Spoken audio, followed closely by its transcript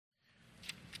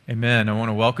Amen. I want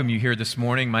to welcome you here this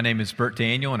morning. My name is Bert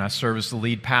Daniel, and I serve as the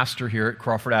lead pastor here at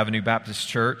Crawford Avenue Baptist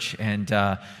Church, and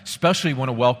especially want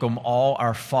to welcome all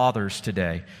our fathers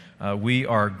today. We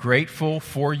are grateful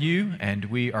for you, and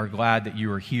we are glad that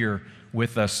you are here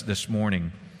with us this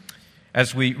morning.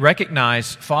 As we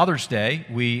recognize Father's Day,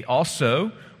 we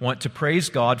also want to praise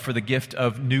God for the gift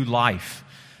of new life.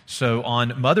 So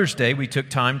on Mother's Day, we took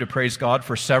time to praise God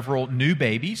for several new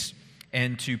babies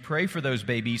and to pray for those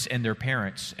babies and their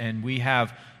parents. And we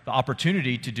have the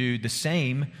opportunity to do the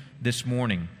same this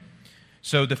morning.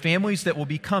 So the families that will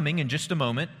be coming in just a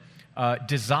moment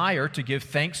desire to give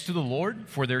thanks to the Lord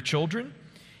for their children,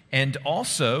 and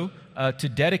also to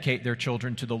dedicate their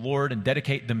children to the Lord and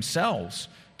dedicate themselves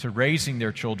to raising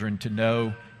their children to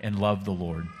know and love the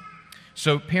Lord.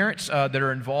 So parents that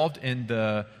are involved in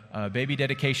the baby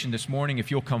dedication this morning,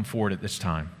 if you'll come forward at this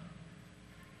time.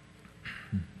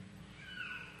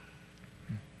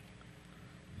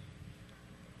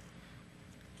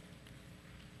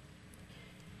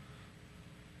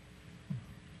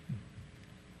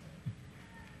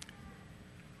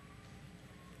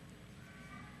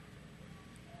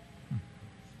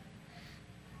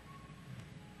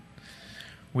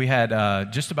 We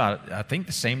had just about, I think,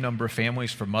 the same number of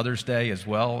families for Mother's Day as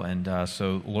well, and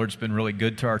so the Lord's been really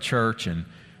good to our church, and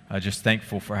just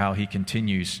thankful for how He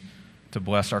continues to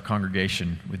bless our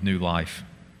congregation with new life.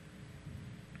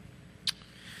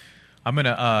 I'm going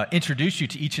to introduce you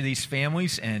to each of these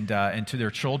families and to their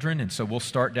children, and so we'll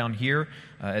start down here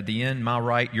at the end, my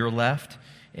right, your left,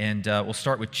 and we'll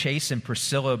start with Chase and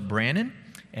Priscilla Brannon,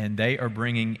 and they are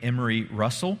bringing Emery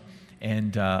Russell,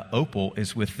 and Opal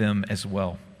is with them as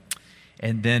well.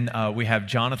 And then we have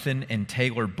Jonathan and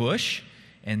Taylor Bush,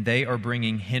 and they are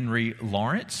bringing Henry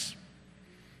Lawrence.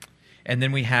 And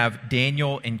then we have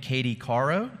Daniel and Katie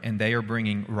Caro, and they are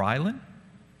bringing Rylan.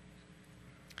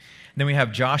 Then we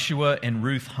have Joshua and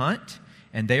Ruth Hunt,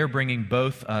 and they are bringing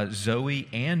both Zoe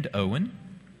and Owen.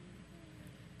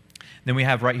 Then we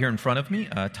have right here in front of me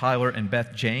Tyler and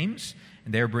Beth James,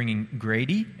 and they are bringing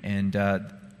Grady, and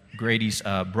Grady's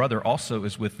brother also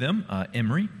is with them,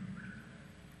 Emery.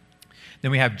 Then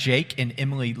we have Jake and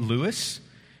Emily Lewis,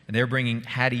 and they're bringing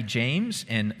Hattie James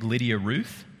and Lydia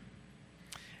Ruth.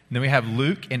 And then we have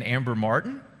Luke and Amber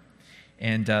Martin,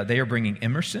 and they are bringing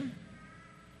Emerson.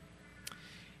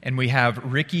 And we have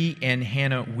Ricky and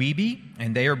Hannah Wiebe,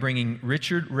 and they are bringing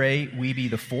Richard Ray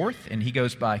Wiebe IV, and he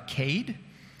goes by Cade.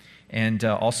 And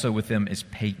also with them is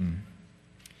Peyton.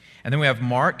 And then we have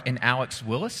Mark and Alex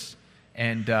Willis.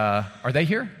 And are they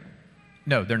here?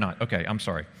 No, they're not. Okay, I'm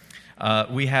sorry.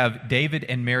 We have David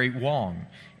and Mary Wong,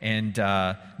 and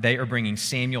they are bringing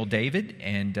Samuel David,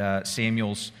 and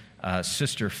Samuel's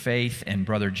sister Faith and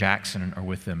brother Jackson are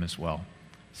with them as well.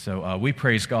 So we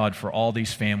praise God for all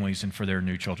these families and for their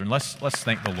new children. Let's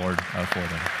thank the Lord for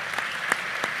them.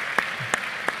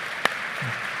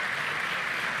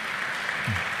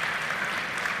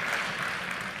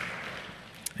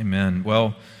 Amen.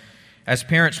 Well, as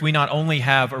parents, we not only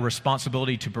have a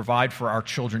responsibility to provide for our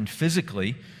children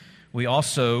physically, we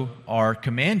also are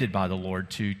commanded by the Lord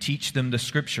to teach them the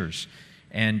Scriptures,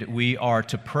 and we are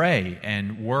to pray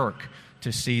and work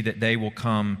to see that they will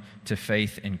come to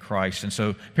faith in Christ. And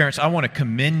so, parents, I want to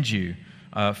commend you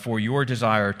for your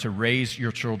desire to raise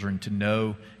your children to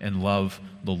know and love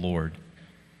the Lord.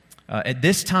 At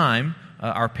this time,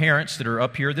 our parents that are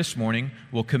up here this morning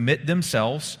will commit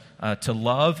themselves to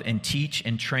love and teach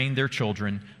and train their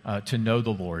children to know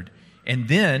the Lord. And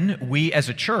then we as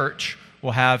a church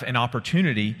will have an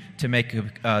opportunity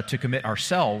to commit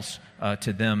ourselves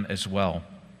to them as well.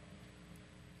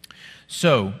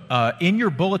 So, in your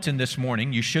bulletin this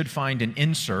morning, you should find an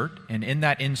insert, and in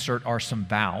that insert are some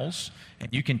vows, and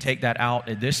you can take that out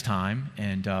at this time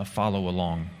and follow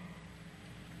along.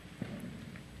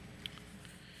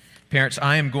 Parents,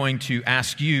 I am going to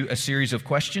ask you a series of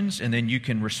questions, and then you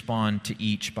can respond to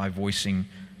each by voicing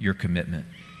your commitment.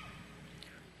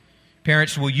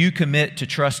 Parents, will you commit to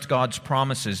trust God's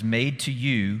promises made to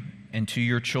you and to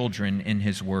your children in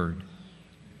His Word?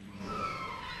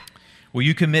 Will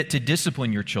you commit to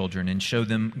discipline your children and show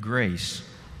them grace?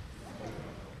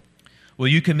 Will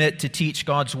you commit to teach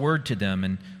God's Word to them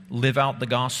and live out the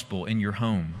gospel in your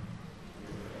home?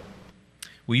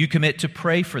 Will you commit to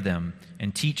pray for them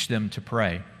and teach them to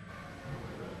pray?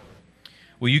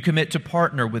 Will you commit to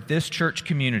partner with this church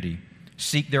community,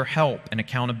 seek their help and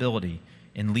accountability,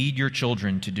 and lead your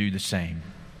children to do the same?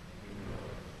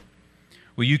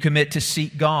 Will you commit to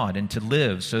seek God and to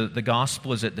live so that the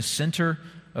gospel is at the center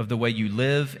of the way you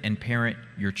live and parent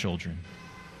your children?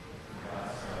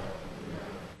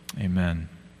 Amen.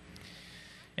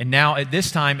 And now at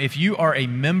this time, if you are a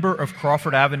member of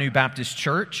Crawford Avenue Baptist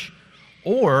Church,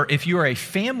 or if you are a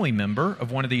family member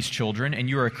of one of these children and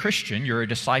you're a Christian, you're a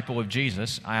disciple of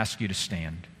Jesus, I ask you to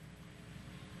stand.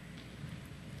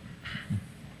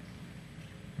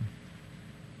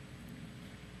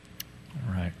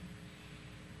 All right.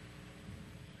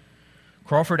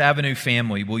 Crawford Avenue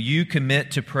family, will you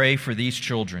commit to pray for these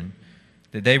children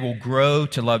that they will grow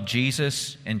to love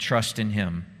Jesus and trust in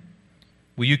Him?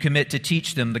 Will you commit to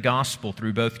teach them the gospel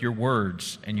through both your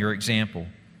words and your example?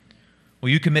 Will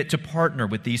you commit to partner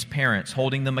with these parents,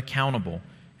 holding them accountable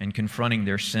and confronting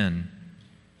their sin?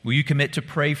 Will you commit to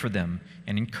pray for them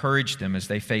and encourage them as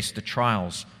they face the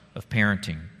trials of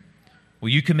parenting? Will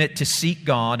you commit to seek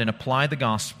God and apply the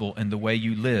gospel in the way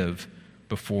you live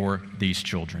before these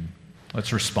children?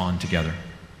 Let's respond together.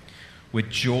 With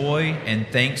joy and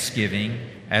thanksgiving,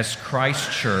 as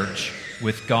Christ Church,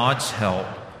 with God's help,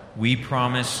 we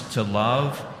promise to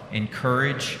love,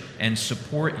 encourage, and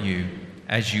support you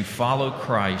as you follow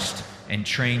Christ and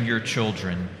train your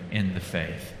children in the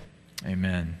faith.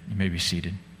 Amen. You may be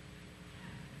seated.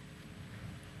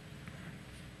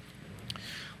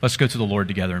 Let's go to the Lord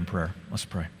together in prayer. Let's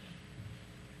pray.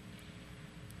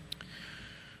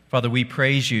 Father, we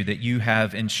praise you that you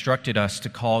have instructed us to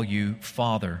call you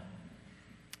Father.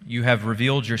 You have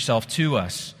revealed yourself to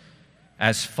us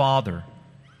as Father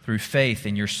through faith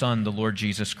in your Son, the Lord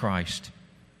Jesus Christ.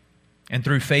 And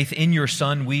through faith in your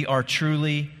Son, we are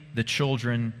truly the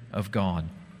children of God.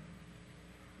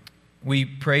 We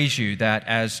praise you that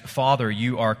as Father,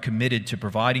 you are committed to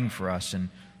providing for us and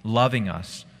loving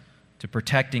us, to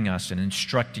protecting us and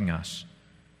instructing us,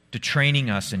 to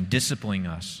training us and disciplining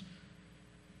us,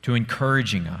 to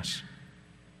encouraging us.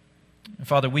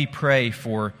 Father, we pray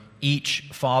for each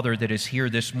father that is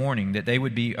here this morning, that they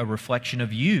would be a reflection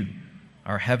of you,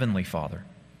 our Heavenly Father.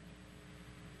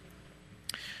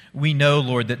 We know,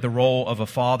 Lord, that the role of a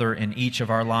father in each of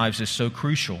our lives is so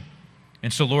crucial.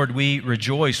 And so, Lord, we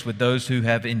rejoice with those who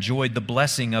have enjoyed the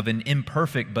blessing of an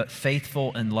imperfect but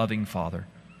faithful and loving Father.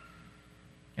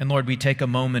 And Lord, we take a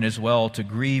moment as well to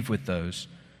grieve with those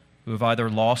who have either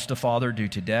lost a father due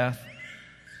to death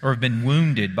or have been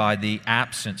wounded by the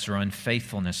absence or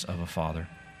unfaithfulness of a father.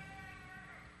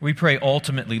 We pray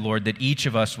ultimately, Lord, that each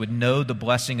of us would know the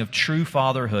blessing of true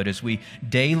fatherhood as we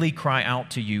daily cry out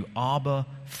to you, Abba,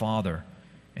 Father,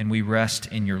 and we rest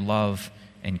in your love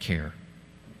and care.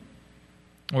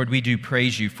 Lord, we do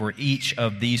praise you for each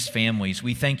of these families.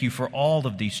 We thank you for all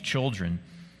of these children.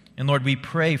 And Lord, we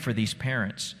pray for these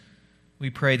parents. We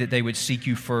pray that they would seek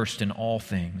you first in all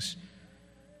things.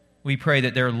 We pray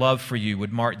that their love for you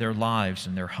would mark their lives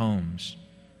and their homes.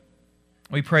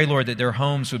 We pray, Lord, that their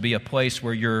homes would be a place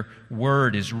where your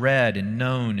word is read and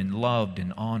known and loved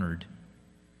and honored.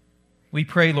 We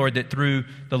pray, Lord, that through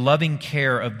the loving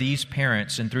care of these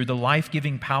parents and through the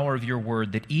life-giving power of your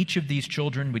word, that each of these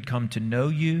children would come to know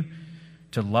you,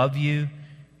 to love you,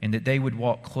 and that they would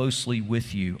walk closely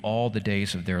with you all the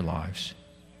days of their lives.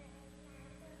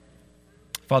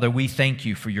 Father, we thank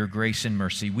you for your grace and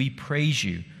mercy. We praise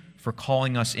you for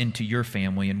calling us into your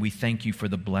family, and we thank you for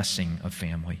the blessing of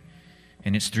family.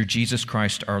 And it's through Jesus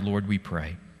Christ our Lord we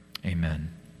pray.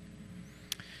 Amen.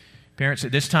 Parents,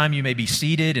 at this time you may be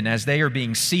seated, and as they are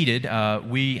being seated,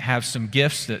 we have some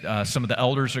gifts that some of the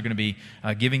elders are going to be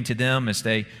giving to them as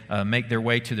they make their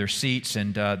way to their seats.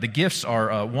 And the gifts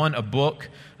are, one, a book,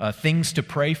 Things to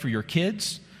Pray for Your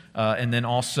Kids, and then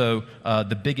also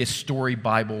the Biggest Story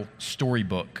Bible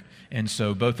storybook. And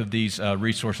so both of these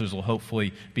resources will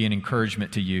hopefully be an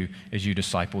encouragement to you as you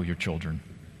disciple your children.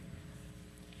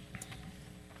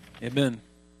 Amen.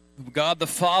 God the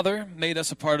Father made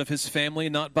us a part of His family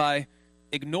not by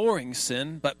ignoring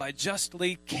sin, but by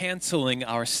justly canceling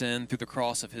our sin through the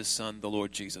cross of His Son, the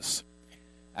Lord Jesus.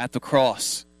 At the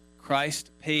cross, Christ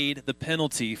paid the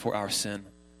penalty for our sin,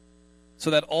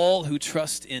 so that all who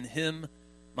trust in Him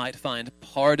might find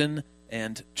pardon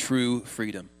and true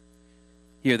freedom.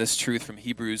 Hear this truth from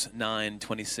Hebrews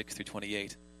 9:26 through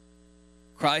 28.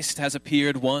 Christ has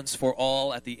appeared once for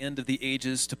all at the end of the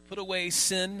ages to put away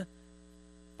sin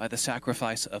by the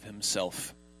sacrifice of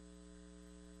himself.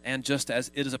 And just as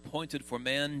it is appointed for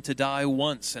man to die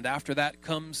once, and after that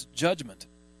comes judgment,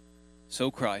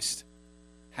 so Christ,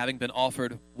 having been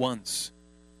offered once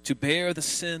to bear the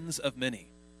sins of many,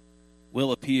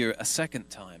 will appear a second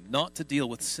time, not to deal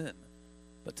with sin,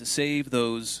 but to save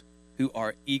those who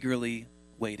are eagerly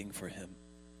waiting for him.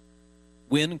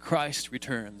 When Christ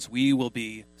returns, we will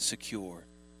be secure,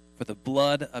 for the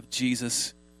blood of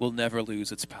Jesus will never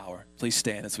lose its power. Please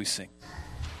stand as we sing.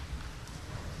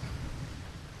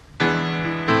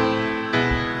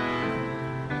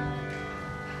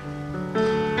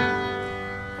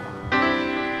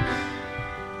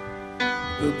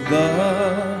 the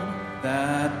blood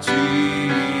that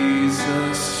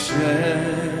Jesus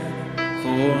shed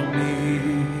for me.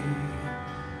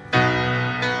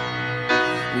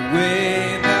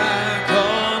 Way back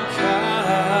on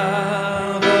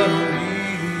Calvary,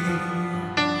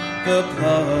 the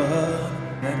blood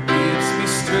that gives me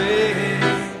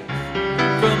strength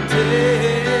from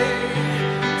day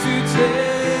to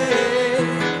day,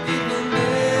 it will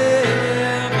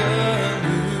never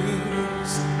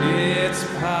lose its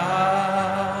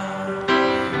power,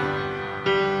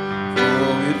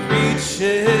 for it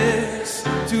reaches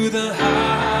to the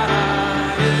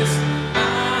highest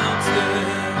mountain,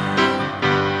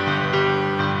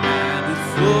 and it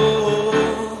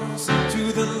flows to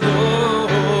the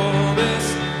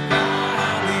lowest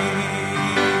valley.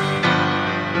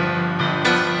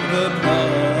 The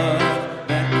blood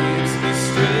that gives me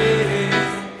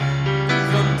strength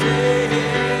from day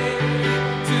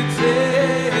to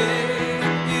day,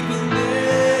 it will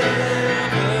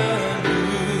never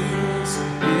lose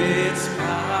its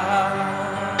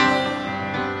power.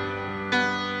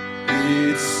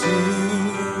 It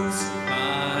soothes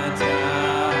my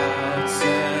doubts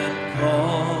and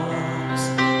calms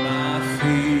my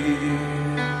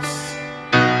fears,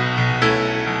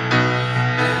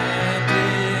 and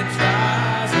it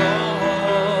dries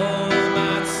all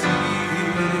my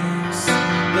tears.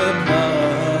 The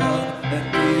blood that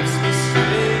gives me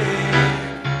strength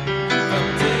from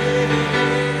day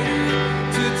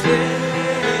to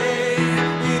day,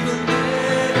 it will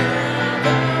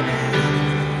never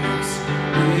lose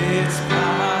its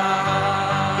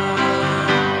power,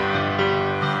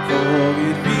 for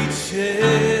it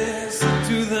reaches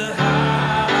to the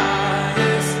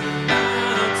highest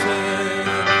mountain,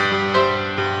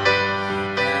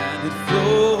 and it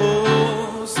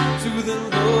flows to the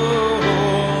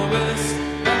lowest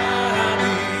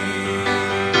valley.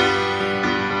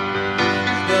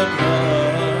 The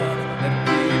blood that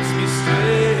gives me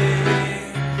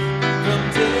strength from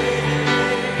day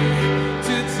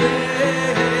to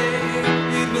day,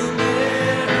 it will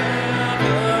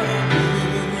never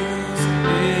lose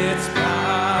its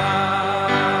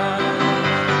power,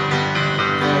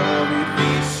 for it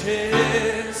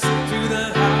reaches to the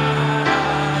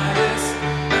highest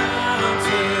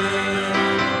mountain,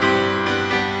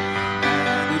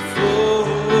 and it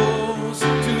flows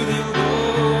to the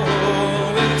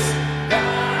lowest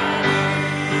valley.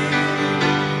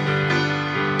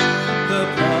 The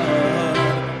blood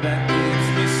that gives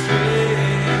me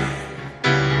strength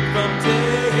from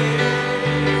day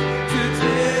to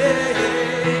day,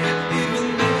 it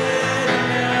will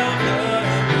never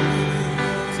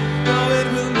lose. No, it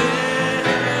will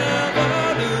never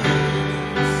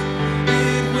lose.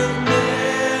 It will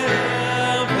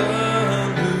never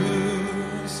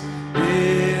lose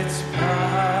its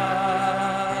power.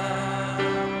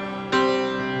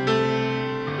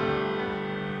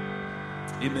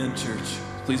 Amen, church.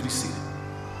 Please be seated.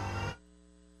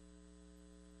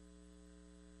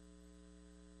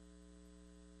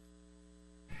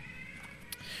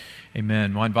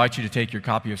 Amen. Well, I invite you to take your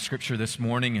copy of Scripture this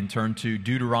morning and turn to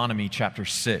Deuteronomy chapter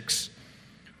 6.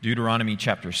 Deuteronomy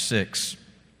chapter 6.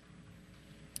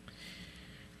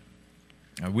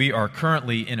 We are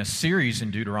currently in a series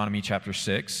in Deuteronomy chapter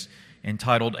 6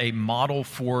 entitled A Model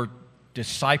for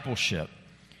Discipleship.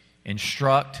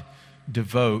 Instruct,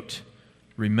 devote,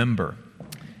 remember.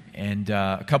 And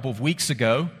a couple of weeks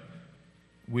ago,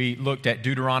 we looked at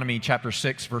Deuteronomy chapter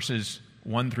 6, verses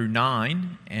 1 through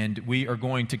 9, and we are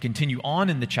going to continue on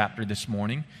in the chapter this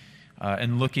morning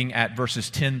and looking at verses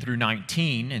 10 through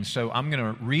 19. And so I'm going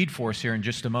to read for us here in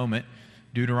just a moment,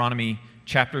 Deuteronomy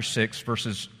chapter 6,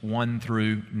 verses 1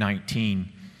 through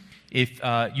 19. If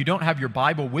you don't have your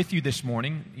Bible with you this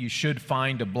morning, you should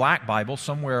find a black Bible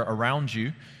somewhere around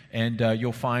you, and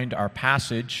you'll find our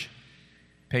passage.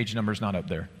 Page number's not up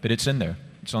there, but it's in there.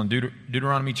 It's on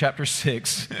Deuteronomy chapter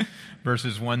 6,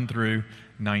 verses 1 through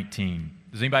 19.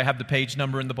 Does anybody have the page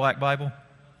number in the black Bible?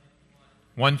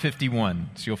 151.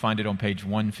 So you'll find it on page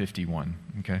 151.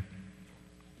 Okay.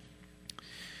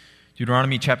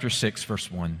 Deuteronomy chapter 6,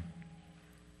 verse 1.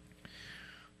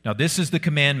 Now this is the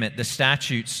commandment, the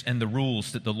statutes, and the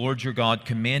rules that the Lord your God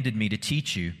commanded me to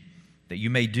teach you, that you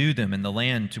may do them in the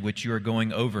land to which you are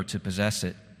going over to possess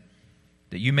it,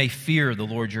 that you may fear the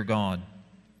Lord your God,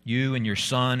 you and your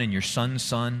son's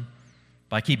son,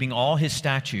 by keeping all his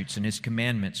statutes and his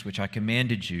commandments which I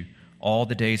commanded you all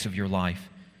the days of your life,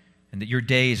 and that your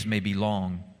days may be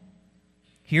long.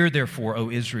 Hear therefore, O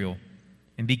Israel,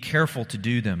 and be careful to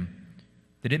do them,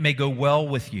 that it may go well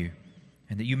with you,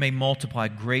 and that you may multiply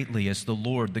greatly as the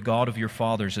Lord, the God of your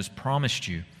fathers, has promised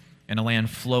you, in a land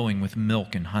flowing with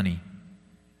milk and honey.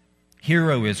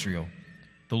 Hear, O Israel,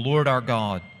 the Lord our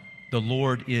God, the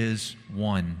Lord is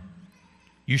one.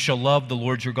 You shall love the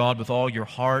Lord your God with all your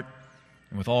heart,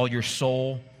 and with all your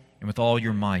soul, and with all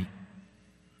your might.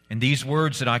 And these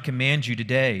words that I command you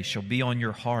today shall be on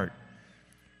your heart.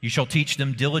 You shall teach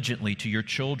them diligently to your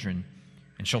children,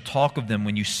 and shall talk of them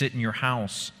when you sit in your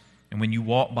house, and when you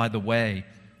walk by the way,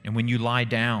 and when you lie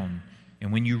down,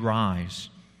 and when you rise.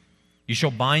 You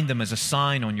shall bind them as a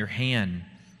sign on your hand,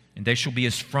 and they shall be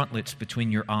as frontlets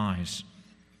between your eyes.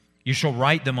 You shall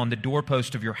write them on the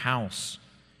doorpost of your house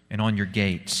and on your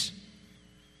gates.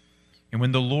 And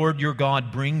when the Lord your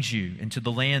God brings you into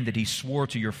the land that He swore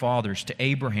to your fathers, to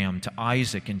Abraham, to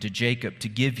Isaac, and to Jacob, to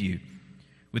give you,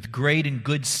 with great and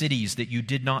good cities that you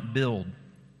did not build,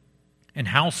 and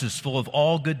houses full of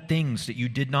all good things that you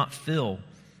did not fill,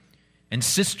 and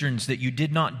cisterns that you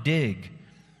did not dig,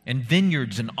 and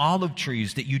vineyards and olive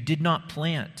trees that you did not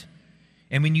plant.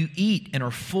 And when you eat and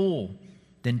are full,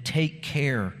 then take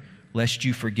care lest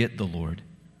you forget the Lord,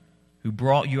 who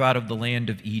brought you out of the land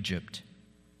of Egypt,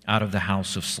 out of the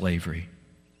house of slavery.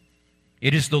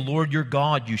 It is the Lord your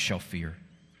God you shall fear.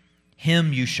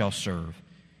 Him you shall serve,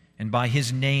 and by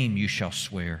His name you shall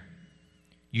swear.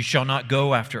 You shall not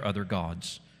go after other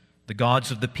gods, the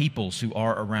gods of the peoples who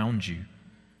are around you.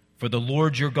 For the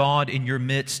Lord your God in your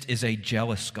midst is a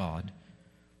jealous God,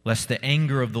 lest the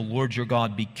anger of the Lord your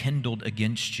God be kindled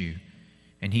against you,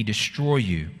 and He destroy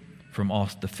you from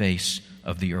off the face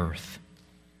of the earth.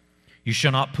 You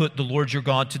shall not put the Lord your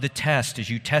God to the test as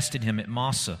you tested Him at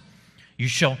Massah. You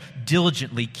shall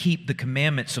diligently keep the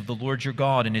commandments of the Lord your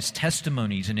God and His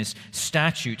testimonies and His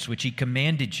statutes which He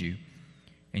commanded you,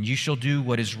 and you shall do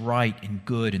what is right and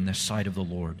good in the sight of the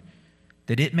Lord,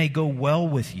 that it may go well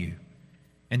with you,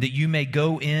 and that you may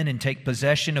go in and take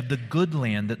possession of the good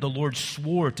land that the Lord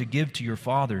swore to give to your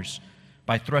fathers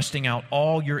by thrusting out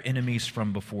all your enemies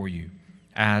from before you,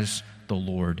 as the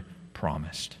Lord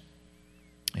promised.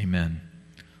 Amen.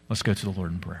 Let's go to the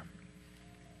Lord in prayer.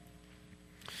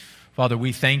 Father,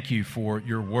 we thank you for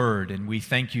your word, and we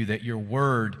thank you that your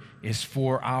word is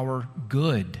for our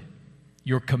good.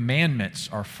 Your commandments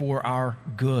are for our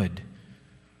good.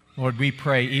 Lord, we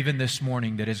pray even this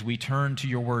morning that as we turn to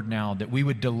your word now, that we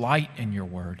would delight in your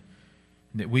word,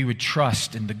 that we would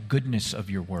trust in the goodness of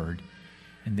your word,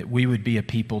 and that we would be a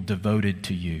people devoted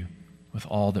to you with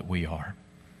all that we are.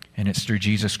 And it's through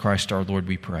Jesus Christ our Lord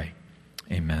we pray.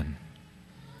 Amen.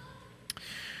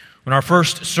 In our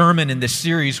first sermon in this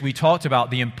series, we talked about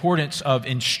the importance of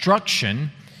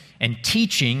instruction and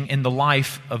teaching in the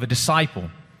life of a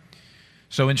disciple.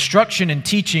 So instruction and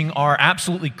teaching are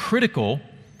absolutely critical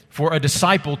for a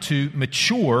disciple to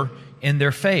mature in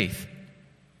their faith.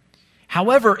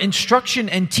 However, instruction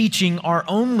and teaching are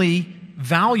only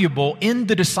valuable in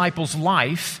the disciple's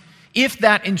life if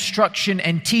that instruction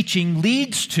and teaching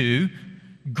leads to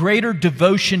greater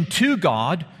devotion to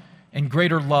God and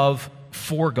greater love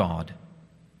for God.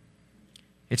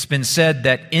 It's been said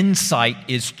that insight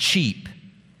is cheap.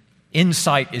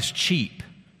 Insight is cheap.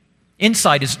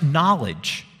 Insight is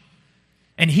knowledge.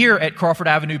 And here at Crawford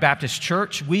Avenue Baptist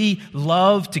Church, we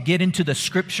love to get into the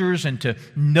Scriptures and to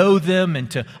know them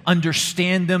and to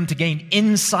understand them, to gain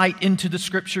insight into the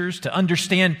Scriptures, to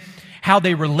understand how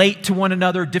they relate to one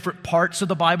another, different parts of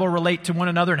the Bible relate to one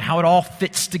another, and how it all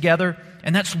fits together.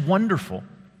 And that's wonderful.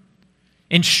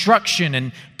 Instruction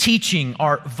and teaching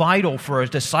are vital for a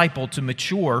disciple to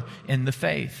mature in the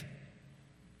faith.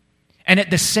 And at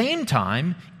the same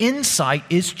time, insight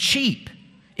is cheap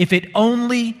if it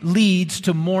only leads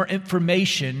to more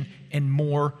information and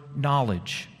more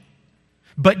knowledge,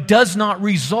 but does not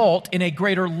result in a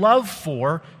greater love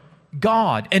for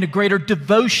God and a greater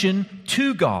devotion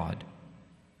to God.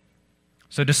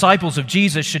 So disciples of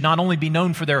Jesus should not only be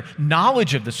known for their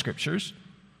knowledge of the Scriptures,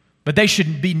 but they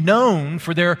should be known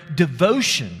for their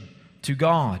devotion to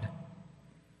God.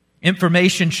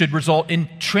 Information should result in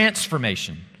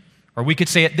transformation. Or we could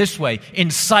say it this way: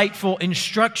 insightful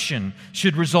instruction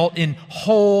should result in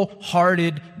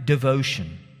wholehearted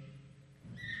devotion.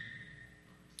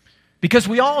 Because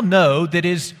we all know that it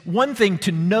is one thing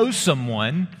to know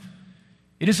someone,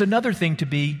 it is another thing to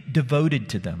be devoted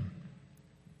to them.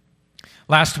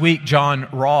 Last week, John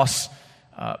Ross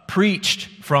preached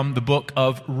from the book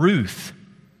of Ruth.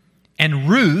 And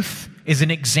Ruth is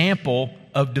an example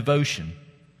of devotion.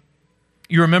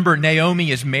 You remember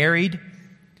Naomi is married,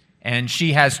 and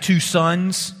she has 2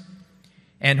 sons,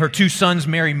 and her 2 sons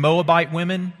marry Moabite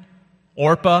women,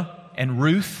 Orpah and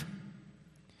Ruth.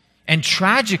 And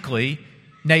tragically,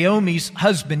 Naomi's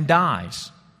husband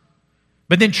dies.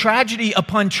 But then tragedy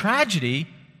upon tragedy,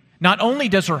 not only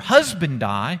does her husband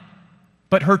die,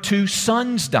 but her 2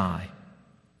 sons die.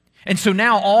 And so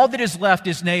now all that is left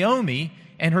is Naomi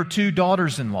and her two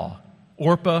daughters-in-law,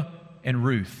 Orpah and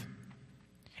Ruth.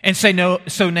 And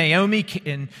so Naomi,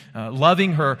 in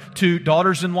loving her two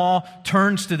daughters-in-law,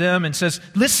 turns to them and says,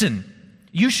 listen,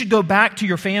 you should go back to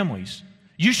your families.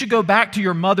 You should go back to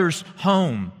your mother's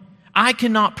home. I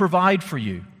cannot provide for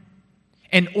you.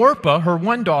 And Orpah, her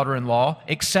one daughter-in-law,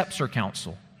 accepts her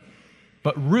counsel.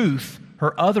 But Ruth,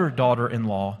 her other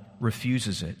daughter-in-law,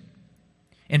 refuses it.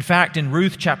 In fact, in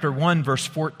Ruth chapter 1, verse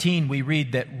 14, we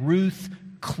read that Ruth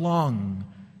clung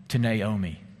to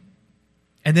Naomi.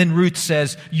 And then Ruth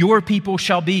says, your people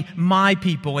shall be my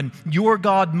people, and your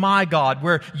God my God.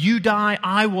 Where you die,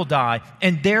 I will die,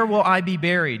 and there will I be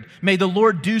buried. May the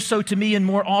Lord do so to me and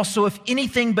more also, if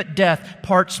anything but death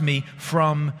parts me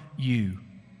from you.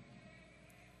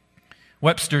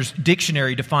 Webster's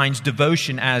dictionary defines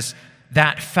devotion as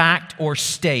that fact or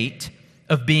state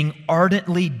of being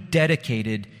ardently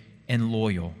dedicated and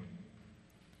loyal.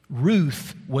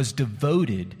 Ruth was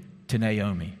devoted to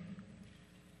Naomi.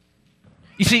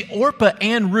 You see, Orpah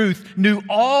and Ruth knew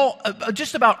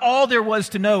just about all there was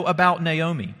to know about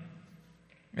Naomi.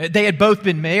 They had both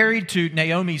been married to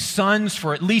Naomi's sons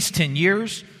for at least 10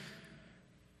 years.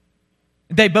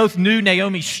 They both knew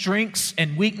Naomi's strengths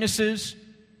and weaknesses.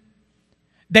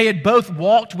 They had both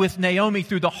walked with Naomi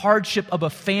through the hardship of a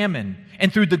famine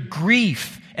and through the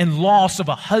grief and loss of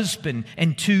a husband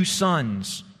and two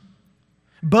sons.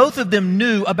 Both of them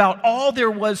knew about all there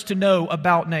was to know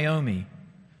about Naomi.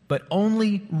 But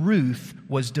only Ruth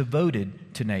was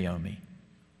devoted to Naomi.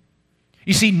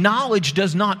 You see, knowledge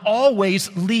does not always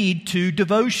lead to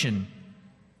devotion.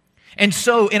 And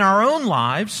so in our own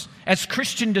lives, as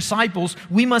Christian disciples,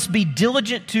 we must be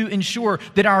diligent to ensure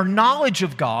that our knowledge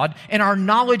of God and our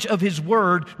knowledge of His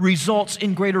Word results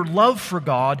in greater love for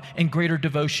God and greater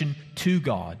devotion to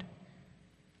God.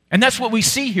 And that's what we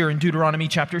see here in Deuteronomy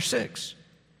chapter 6.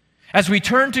 As we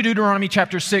turn to Deuteronomy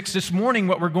chapter 6 this morning,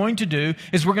 what we're going to do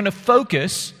is we're going to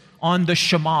focus on the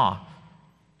Shema,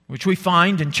 which we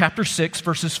find in chapter 6,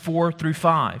 verses 4 through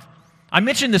 5. I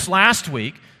mentioned this last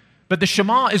week, but the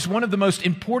Shema is one of the most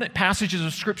important passages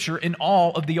of Scripture in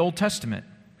all of the Old Testament.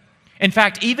 In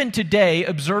fact, even today,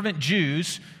 observant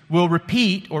Jews will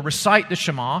repeat or recite the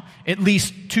Shema at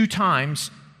least 2 times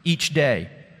each day.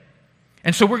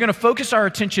 And so we're going to focus our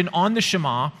attention on the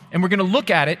Shema, and we're going to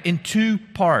look at it in 2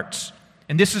 parts.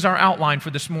 And this is our outline for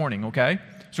this morning, okay?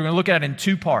 So we're going to look at it in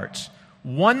 2 parts.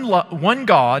 One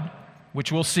God,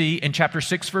 which we'll see in chapter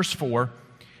 6, verse 4,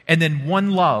 and then one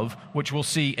love, which we'll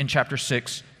see in chapter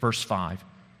 6, verse 5.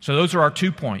 So those are our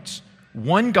 2 points.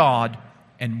 One God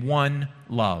and one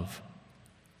love.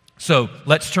 So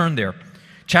let's turn there.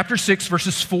 Chapter 6,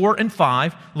 verses 4 and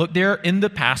 5. Look there in the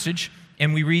passage,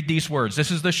 and we read these words.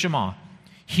 This is the Shema.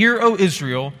 Hear, O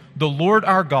Israel, the Lord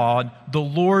our God, the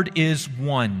Lord is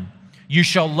one. You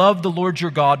shall love the Lord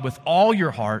your God with all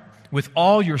your heart, with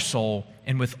all your soul,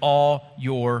 and with all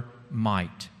your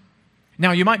might.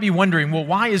 Now, you might be wondering, well,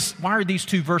 why are these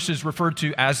 2 verses referred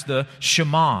to as the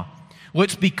Shema? Well,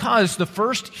 it's because the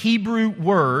first Hebrew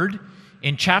word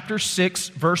in chapter 6,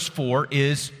 verse 4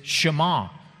 is Shema,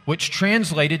 which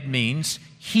translated means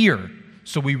hear.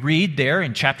 So we read there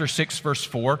in chapter 6, verse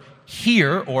 4,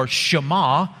 hear, or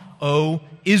Shema, O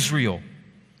Israel.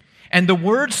 And the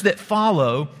words that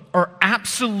follow are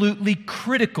absolutely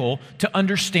critical to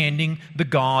understanding the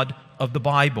God of the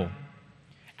Bible.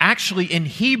 Actually, in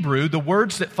Hebrew, the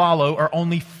words that follow are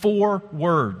only 4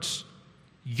 words.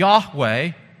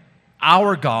 Yahweh,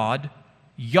 our God,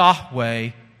 Yahweh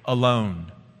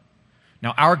alone.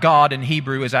 Now, our God in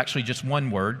Hebrew is actually just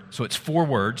 1 word, so it's 4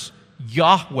 words.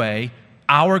 Yahweh,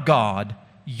 our God,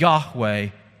 Yahweh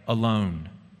alone.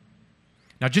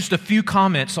 Now, just a few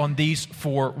comments on these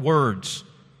 4 words.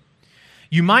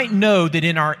 You might know that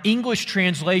in our English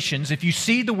translations, if you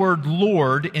see the word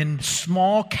Lord in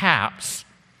small caps,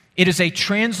 it is a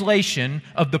translation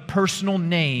of the personal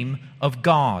name of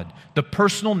God, the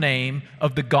personal name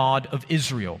of the God of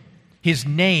Israel. His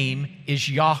name is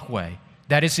Yahweh.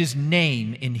 That is His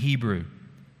name in Hebrew.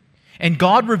 And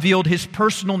God revealed His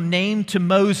personal name to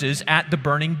Moses at the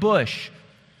burning bush.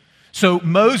 So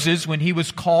Moses, when he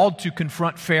was called to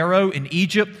confront Pharaoh in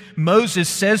Egypt, Moses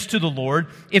says to the Lord,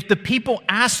 if the people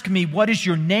ask me, what is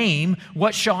your name?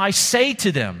 What shall I say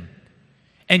to them?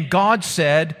 And God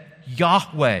said,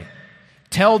 Yahweh.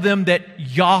 Tell them that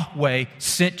Yahweh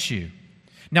sent you.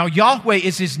 Now, Yahweh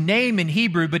is His name in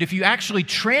Hebrew, but if you actually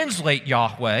translate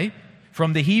Yahweh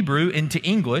from the Hebrew into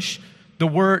English, the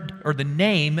word or the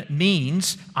name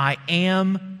means, I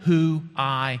am who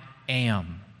I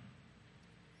am.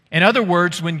 In other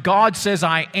words, when God says,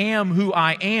 I am who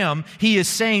I am, He is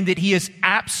saying that He is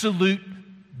absolute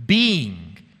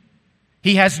being.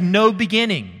 He has no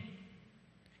beginning.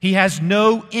 He has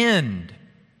no end.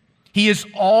 He is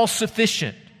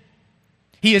all-sufficient.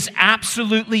 He is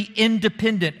absolutely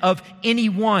independent of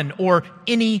anyone or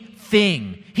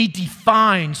anything. He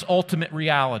defines ultimate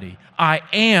reality. I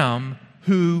am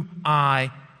who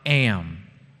I am.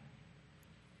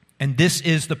 And this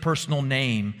is the personal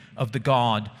name of the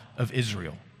God of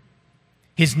Israel.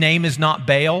 His name is not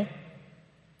Baal.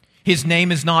 His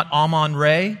name is not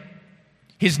Amun-Re.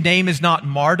 His name is not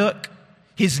Marduk.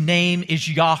 His name is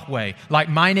Yahweh. Like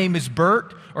my name is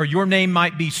Bert, or your name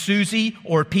might be Susie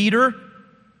or Peter.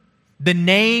 The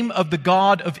name of the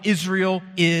God of Israel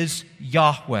is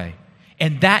Yahweh.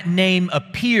 And that name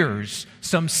appears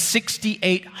some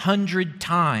 6,800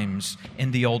 times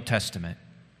in the Old Testament.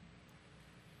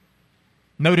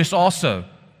 Notice also,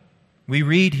 we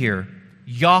read here,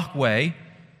 Yahweh,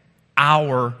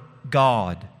 our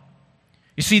God.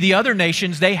 You see, the other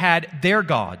nations, they had their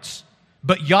gods,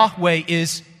 but Yahweh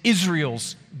is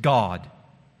Israel's God.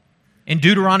 In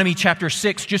Deuteronomy chapter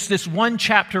 6, just this one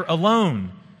chapter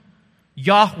alone,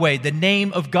 Yahweh, the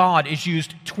name of God, is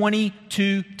used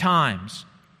 22 times.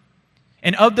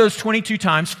 And of those 22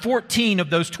 times, 14 of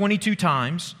those 22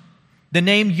 times, the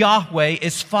name Yahweh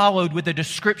is followed with a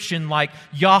description like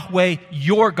Yahweh,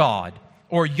 your God,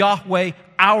 or Yahweh,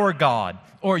 our God,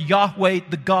 or Yahweh,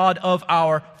 the God of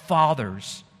our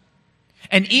fathers.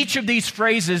 And each of these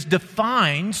phrases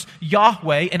defines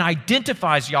Yahweh and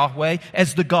identifies Yahweh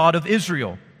as the God of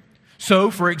Israel.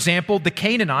 So, for example, the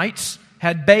Canaanites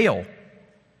had Baal.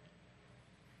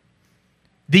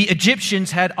 The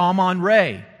Egyptians had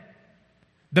Amun-Re.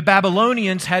 The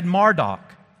Babylonians had Marduk.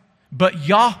 But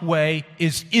Yahweh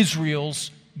is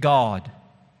Israel's God.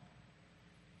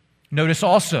 Notice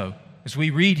also, as we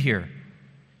read here,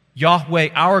 Yahweh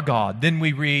our God. Then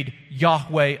we read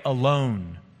Yahweh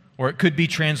alone. Or it could be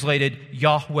translated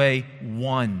Yahweh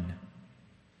one.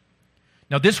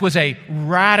 Now this was a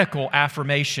radical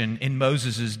affirmation in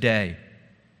Moses' day.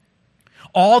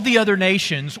 All the other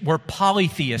nations were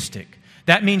polytheistic.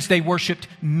 That means they worshiped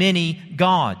many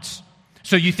gods.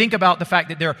 So you think about the fact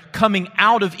that they're coming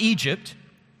out of Egypt.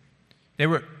 They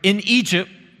were in Egypt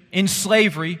in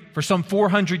slavery for some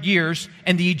 400 years,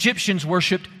 and the Egyptians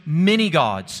worshiped many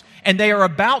gods. And they are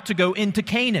about to go into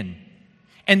Canaan.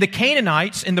 And the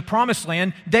Canaanites in the Promised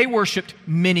Land, they worshiped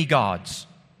many gods.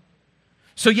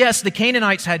 So yes, the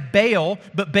Canaanites had Baal,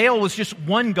 but Baal was just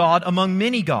one god among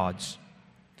many gods.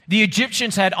 The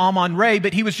Egyptians had Amun-Re,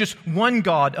 but he was just one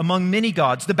god among many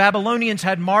gods. The Babylonians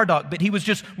had Marduk, but he was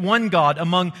just one god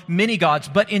among many gods.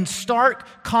 But in stark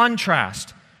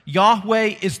contrast,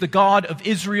 Yahweh is the God of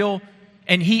Israel,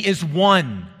 and He is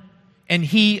one, and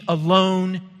He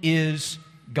alone is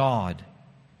God.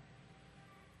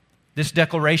 This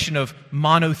declaration of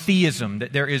monotheism,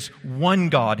 that there is one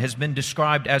God, has been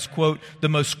described as, quote, the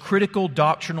most critical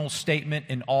doctrinal statement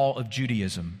in all of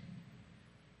Judaism,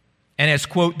 and as,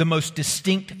 quote, the most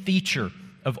distinct feature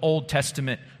of Old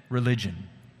Testament religion.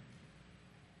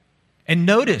 And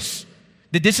notice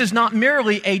that this is not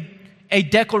merely a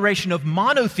declaration of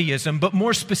monotheism, but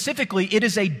more specifically, it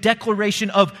is a declaration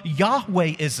of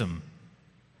Yahwehism.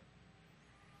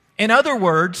 In other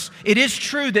words, it is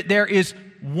true that there is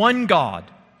one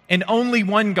God and only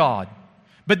one God.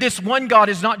 But this one God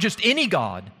is not just any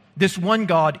God. This one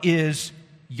God is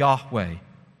Yahweh,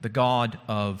 the God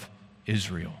of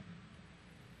Israel.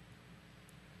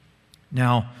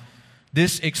 Now,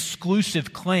 this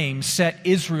exclusive claim set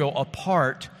Israel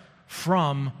apart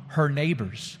from her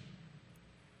neighbors.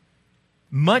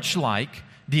 Much like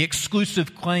the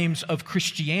exclusive claims of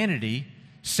Christianity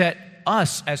set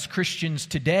us as Christians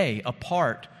today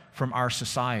apart from our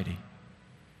society.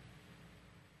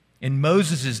 In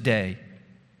Moses' day,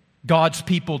 God's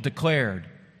people declared,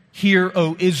 "Hear,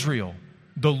 O Israel,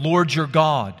 the Lord your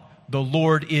God, the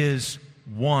Lord is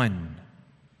one."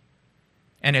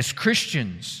 And as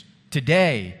Christians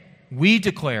today, we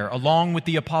declare, along with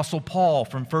the Apostle Paul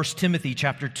from 1 Timothy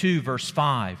chapter 2, verse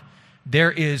 5,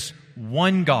 there is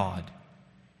one God,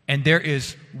 and there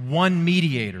is one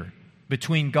mediator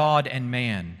between God and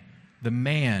man, the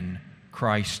man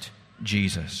Christ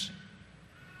Jesus.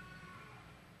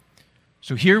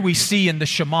 So here we see in the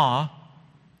Shema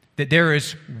that there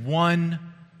is one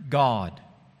God.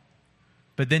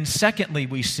 But then secondly,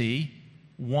 we see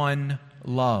one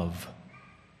love.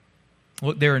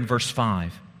 Look there in verse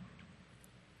 5.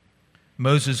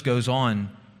 Moses goes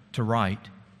on to write,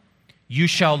 "You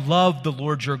shall love the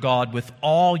Lord your God with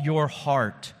all your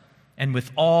heart and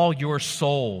with all your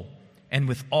soul and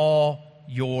with all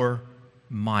your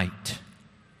might."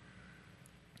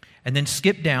 And then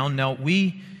skip down. Now,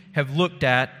 we have looked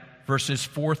at verses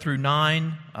 4 through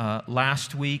 9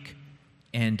 last week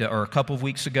or a couple of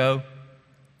weeks ago.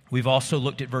 We've also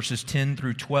looked at verses 10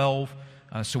 through 12,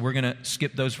 so we're going to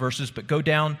skip those verses, but go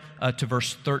down to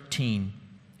verse 13,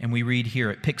 and we read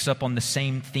here. It picks up on the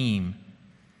same theme.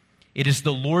 It is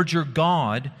the Lord your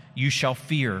God you shall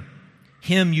fear.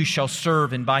 Him you shall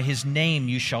serve, and by His name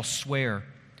you shall swear.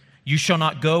 You shall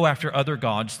not go after other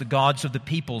gods, the gods of the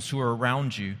peoples who are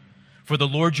around you. For the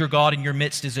Lord your God in your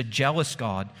midst is a jealous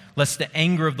God, lest the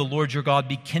anger of the Lord your God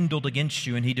be kindled against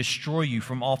you, and He destroy you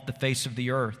from off the face of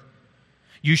the earth.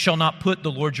 You shall not put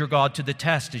the Lord your God to the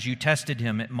test as you tested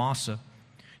Him at Massah.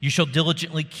 You shall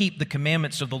diligently keep the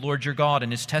commandments of the Lord your God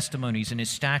and His testimonies and His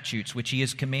statutes, which He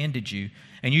has commanded you.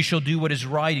 And you shall do what is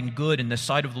right and good in the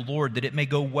sight of the Lord, that it may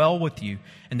go well with you,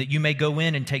 and that you may go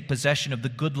in and take possession of the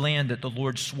good land that the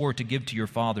Lord swore to give to your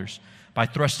fathers, by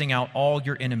thrusting out all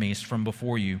your enemies from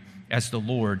before you, as the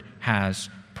Lord has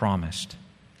promised.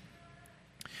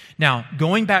 Now,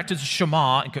 going back to the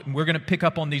Shema, we're going to pick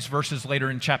up on these verses later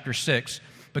in chapter 6,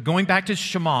 but going back to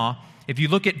Shema, if you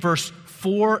look at verse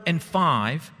 4 and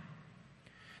 5,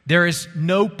 there is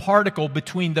no particle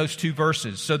between those two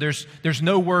verses. So there's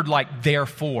no word like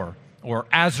therefore, or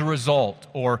as a result,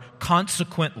 or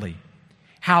consequently.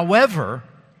 However,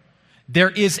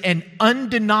 there is an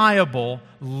undeniable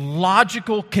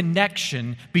logical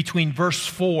connection between verse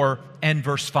 4 and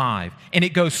verse 5. And it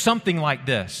goes something like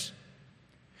this.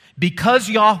 Because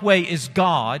Yahweh is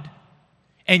God,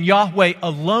 and Yahweh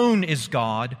alone is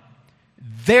God,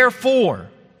 therefore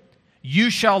you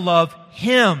shall love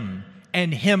Him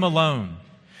and Him alone.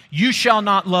 You shall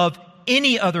not love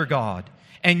any other God,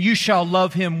 and you shall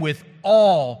love Him with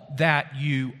all that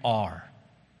you are.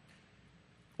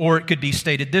 Or it could be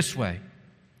stated this way.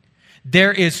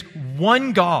 There is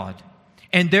one God,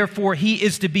 and therefore He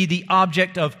is to be the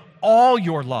object of all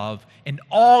your love and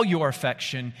all your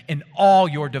affection and all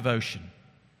your devotion.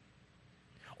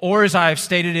 Or as I have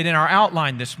stated it in our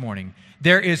outline this morning,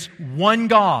 there is one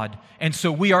God, and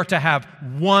so we are to have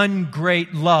one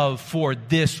great love for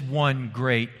this one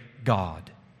great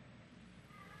God.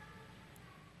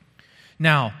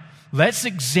 Now, let's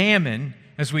examine,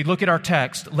 as we look at our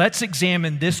text, let's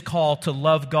examine this call to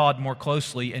love God more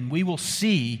closely, and we will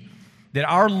see that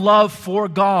our love for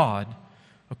God,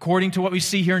 according to what we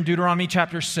see here in Deuteronomy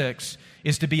chapter 6,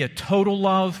 is to be a total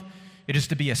love, it is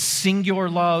to be a singular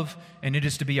love, and it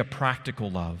is to be a practical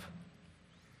love.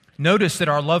 Notice that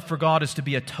our love for God is to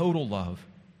be a total love.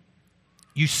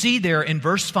 You see there in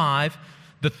verse 5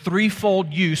 the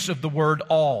threefold use of the word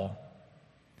all.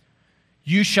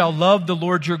 You shall love the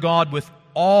Lord your God with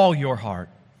all your heart,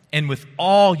 and with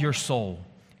all your soul,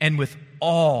 and with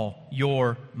all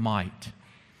your might.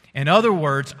 In other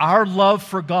words, our love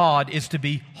for God is to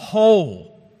be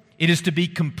whole. It is to be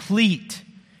complete.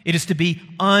 It is to be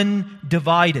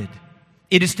undivided.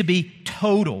 It is to be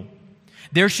total.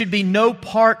 There should be no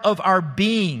part of our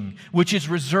being which is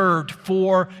reserved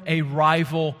for a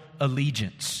rival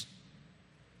allegiance.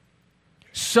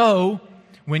 So,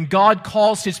 when God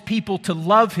calls His people to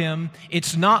love Him,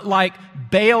 it's not like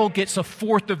Baal gets a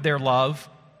fourth of their love,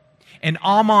 and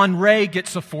Amun-Ra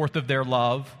gets a fourth of their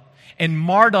love, and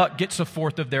Marduk gets a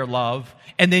fourth of their love,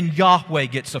 and then Yahweh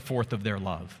gets a fourth of their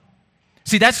love.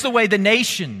 See, that's the way the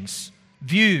nations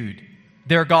viewed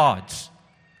their gods.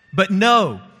 But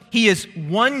no, He is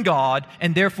one God,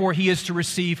 and therefore He is to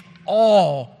receive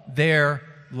all their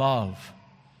love.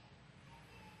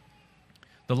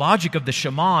 The logic of the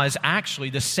Shema is actually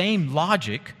the same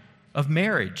logic of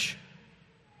marriage.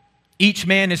 Each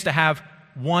man is to have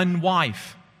one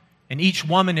wife, and each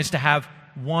woman is to have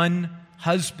one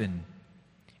husband.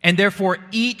 And therefore,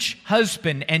 each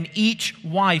husband and each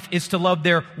wife is to love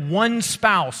their one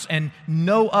spouse and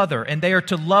no other, and they are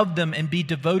to love them and be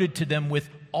devoted to them with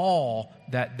all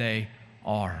that they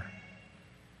are.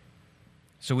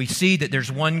 So we see that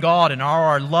there's one God, and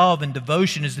our love and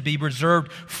devotion is to be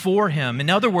reserved for Him. In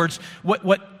other words,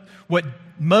 what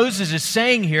Moses is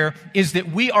saying here is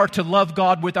that we are to love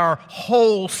God with our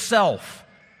whole self.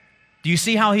 Do you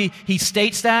see how he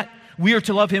states that? We are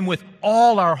to love Him with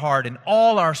all our heart and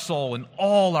all our soul and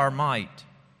all our might.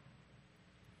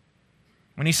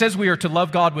 When he says we are to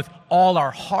love God with all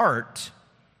our heart,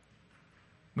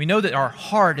 we know that our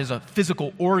heart is a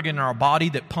physical organ in our body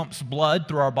that pumps blood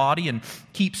through our body and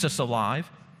keeps us alive.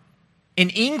 In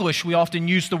English, we often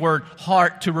use the word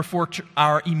heart to refer to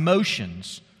our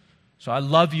emotions. So I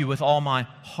love you with all my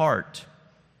heart.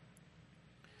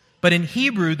 But in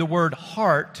Hebrew, the word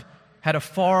heart had a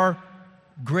far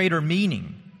greater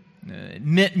meaning. It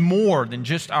meant more than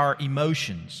just our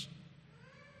emotions.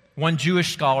 One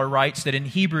Jewish scholar writes that in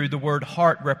Hebrew, the word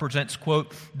heart represents,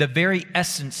 quote, the very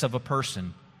essence of a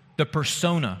person, the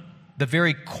persona, the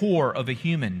very core of a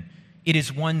human. It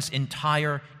is one's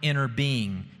entire inner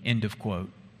being, end of quote.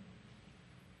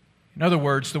 In other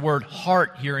words, the word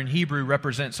heart here in Hebrew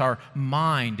represents our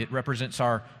mind. It represents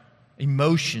our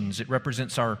emotions. It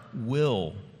represents our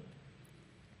will.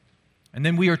 And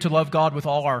then we are to love God with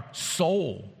all our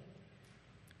soul.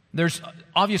 There's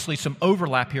obviously some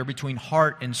overlap here between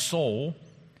heart and soul,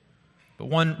 but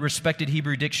one respected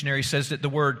Hebrew dictionary says that the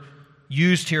word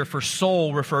used here for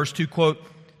soul refers to, quote,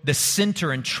 the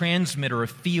center and transmitter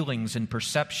of feelings and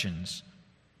perceptions.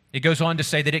 It goes on to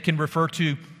say that it can refer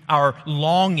to our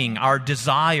longing, our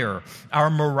desire, our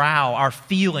morale, our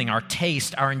feeling, our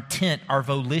taste, our intent, our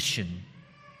volition.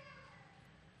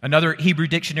 Another Hebrew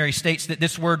dictionary states that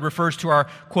this word refers to our,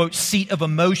 quote, seat of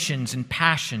emotions and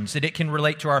passions, that it can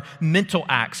relate to our mental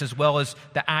acts as well as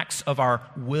the acts of our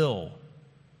will.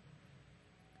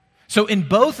 So in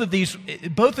both of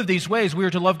these ways, we are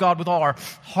to love God with all our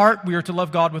heart, we are to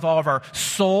love God with all of our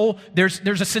soul. There's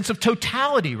a sense of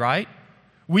totality, right?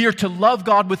 We are to love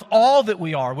God with all that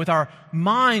we are, with our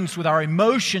minds, with our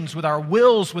emotions, with our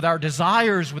wills, with our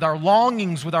desires, with our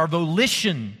longings, with our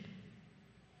volition,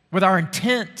 with our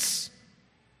intents.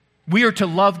 We are to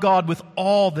love God with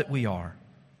all that we are.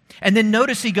 And then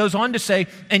notice he goes on to say,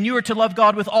 and you are to love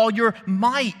God with all your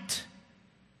might.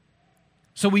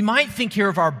 So we might think here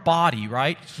of our body,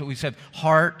 right? So we said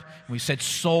heart, we said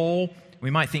soul, we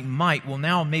might think might. Well,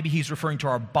 now maybe he's referring to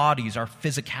our bodies, our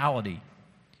physicality.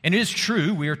 And it is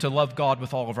true, we are to love God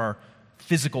with all of our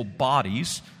physical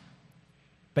bodies.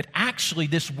 But actually,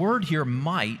 this word here,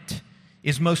 might,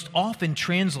 is most often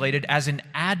translated as an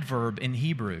adverb in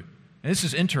Hebrew. And this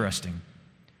is interesting.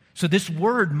 So this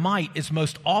word might is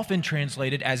most often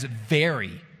translated as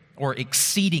very or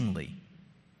exceedingly.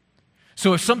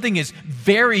 So if something is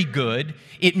very good,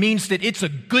 it means that it's a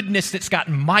goodness that's got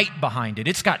might behind it.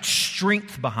 It's got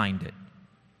strength behind it.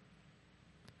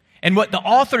 And what the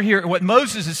author here, what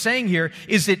Moses is saying here,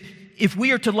 is that if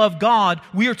we are to love God,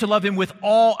 we are to love Him with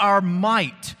all our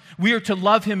might. We are to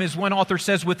love Him, as one author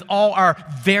says, with all our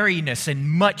veriness and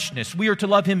muchness. We are to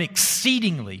love Him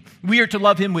exceedingly. We are to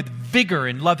love Him with vigor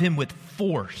and love Him with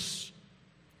force.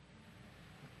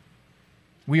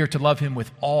 We are to love Him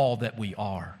with all that we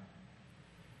are.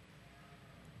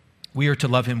 We are to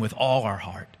love Him with all our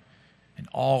heart and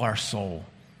all our soul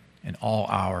and all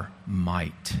our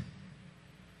might.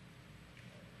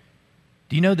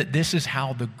 Do you know that this is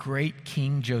how the great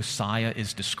King Josiah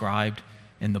is described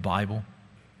in the Bible?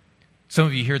 Some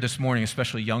of you here this morning,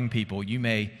 especially young people, you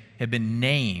may have been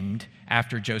named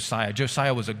after Josiah.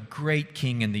 Josiah was a great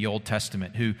king in the Old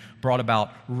Testament who brought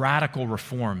about radical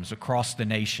reforms across the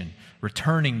nation,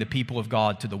 returning the people of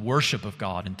God to the worship of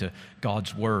God and to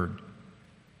God's Word.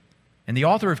 And the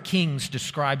author of Kings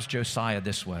describes Josiah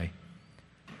this way: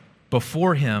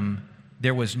 before him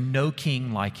there was no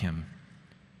king like him,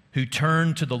 who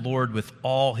turned to the Lord with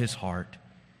all his heart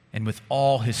and with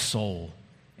all his soul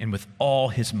and with all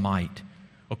his might,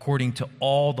 according to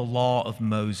all the law of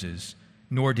Moses,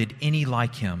 nor did any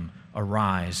like him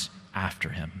arise after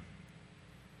him.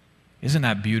 Isn't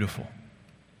that beautiful?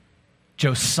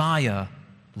 Josiah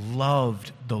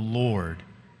loved the Lord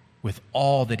with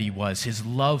all that he was. His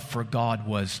love for God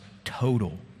was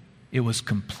total. It was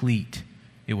complete.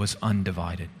 It was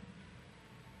undivided.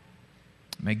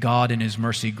 May God in His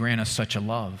mercy grant us such a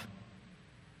love.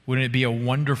 Wouldn't it be a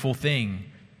wonderful thing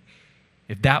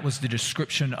if that was the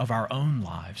description of our own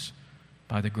lives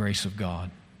by the grace of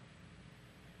God?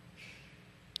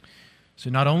 So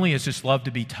not only is this love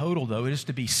to be total, though, it is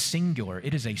to be singular.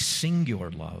 It is a singular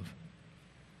love.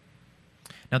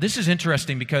 Now, this is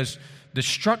interesting because the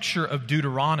structure of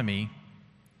Deuteronomy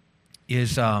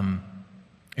is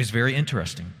very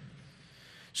interesting.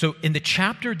 So in the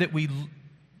chapter that we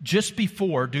just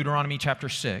before Deuteronomy chapter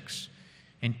 6,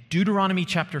 in Deuteronomy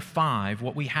chapter 5,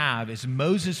 what we have is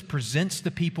Moses presents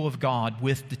the people of God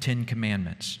with the Ten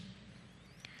Commandments.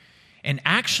 And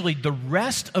actually, the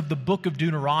rest of the book of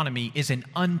Deuteronomy is an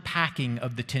unpacking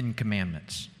of the Ten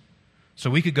Commandments.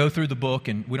 So we could go through the book,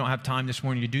 and we don't have time this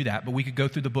morning to do that, but we could go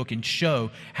through the book and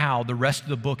show how the rest of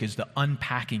the book is the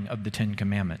unpacking of the Ten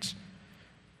Commandments.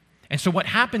 And so what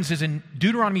happens is in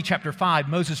Deuteronomy chapter 5,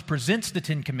 Moses presents the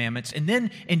Ten Commandments, and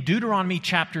then in Deuteronomy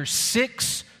chapter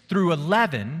 6 through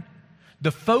 11,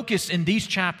 the focus in these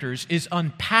chapters is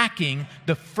unpacking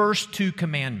the first two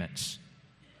commandments.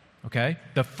 Okay?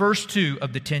 The first two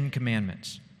of the Ten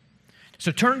Commandments.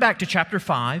 So turn back to chapter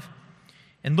 5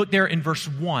 and look there in verse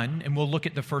 1, and we'll look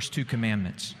at the first two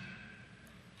commandments.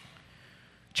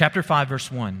 Chapter 5, verse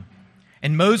 1.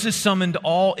 And Moses summoned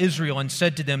all Israel and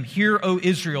said to them, Hear, O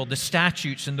Israel, the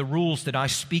statutes and the rules that I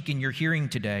speak in your hearing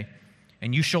today,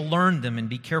 and you shall learn them and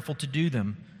be careful to do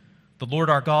them. The Lord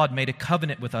our God made a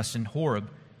covenant with us in Horeb.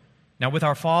 Now not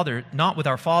with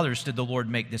our fathers did the Lord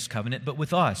make this covenant, but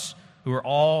with us, who are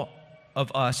all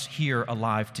of us here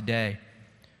alive today.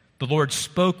 The Lord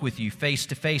spoke with you face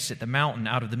to face at the mountain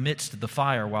out of the midst of the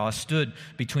fire, while I stood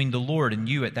between the Lord and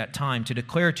you at that time to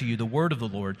declare to you the word of the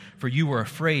Lord, for you were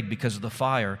afraid because of the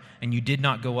fire, and you did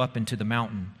not go up into the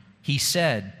mountain. He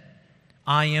said,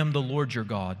 I am the Lord your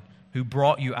God, who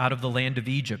brought you out of the land of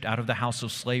Egypt, out of the house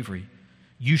of slavery.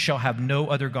 You shall have no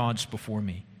other gods before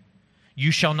me.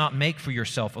 You shall not make for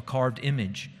yourself a carved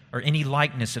image, or any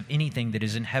likeness of anything that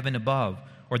is in heaven above,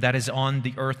 or that is on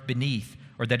the earth beneath,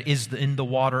 or that is in the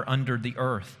water under the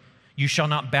earth. You shall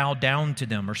not bow down to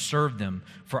them or serve them,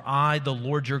 for I, the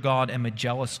Lord your God, am a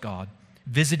jealous God,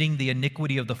 visiting the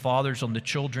iniquity of the fathers on the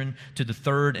children to the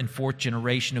third and fourth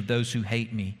generation of those who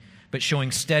hate me, but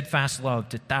showing steadfast love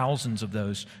to thousands of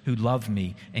those who love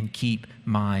me and keep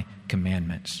my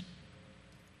commandments.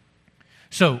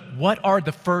 So, what are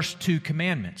the first two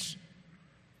commandments?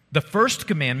 The first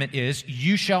commandment is,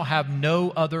 you shall have no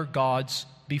other gods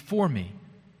before me.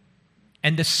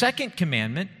 And the second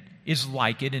commandment is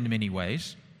like it in many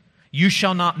ways. You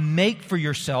shall not make for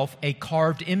yourself a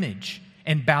carved image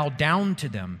and bow down to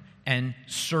them and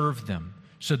serve them.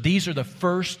 So these are the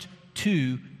first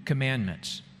two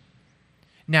commandments.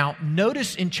 Now,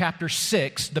 notice in chapter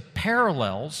 6 the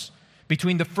parallels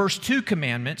between the first two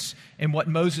commandments and what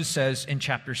Moses says in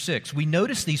chapter 6. We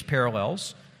notice these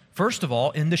parallels, first of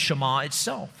all, in the Shema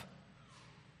itself.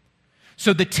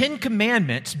 So the Ten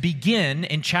Commandments begin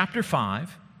in chapter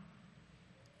 5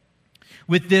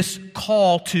 with this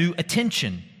call to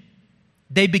attention.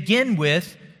 They begin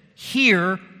with,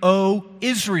 Hear, O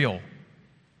Israel.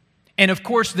 And of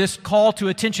course, this call to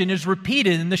attention is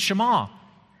repeated in the Shema.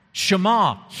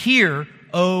 Shema, hear,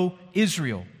 O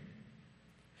Israel.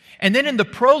 And then in the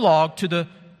prologue to the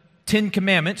Ten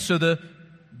Commandments, so the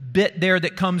bit there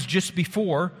that comes just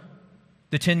before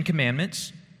the Ten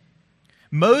Commandments,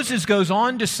 Moses goes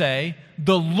on to say,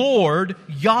 the Lord,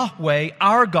 Yahweh,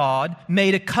 our God,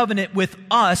 made a covenant with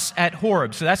us at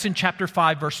Horeb. So that's in chapter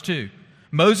 5, verse 2.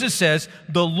 Moses says,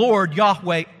 the Lord,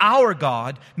 Yahweh, our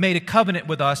God, made a covenant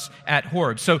with us at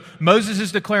Horeb. So Moses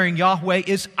is declaring Yahweh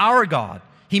is our God.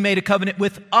 He made a covenant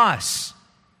with us.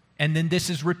 And then this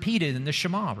is repeated in the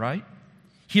Shema, right?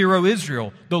 Hear, O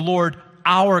Israel, the Lord,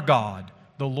 our God,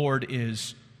 the Lord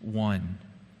is one.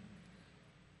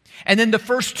 And then the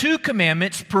first two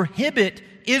commandments prohibit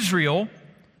Israel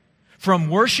from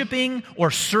worshiping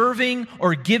or serving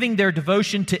or giving their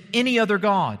devotion to any other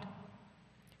god.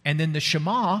 And then the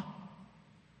Shema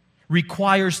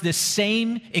requires this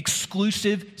same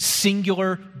exclusive,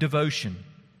 singular devotion.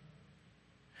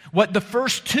 What the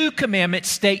first two commandments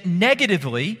state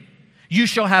negatively, you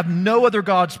shall have no other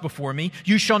gods before me.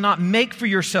 You shall not make for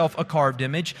yourself a carved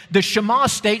image. The Shema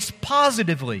states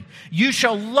positively, you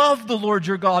shall love the Lord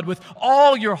your God with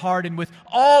all your heart and with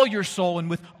all your soul and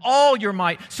with all your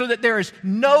might, so that there is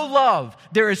no love,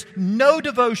 there is no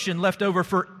devotion left over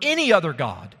for any other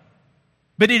god.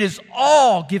 But it is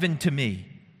all given to me.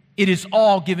 It is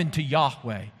all given to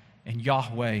Yahweh and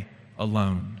Yahweh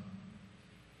alone.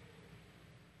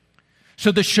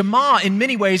 So the Shema, in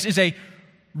many ways, is a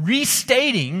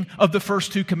restating of the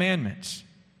first two commandments.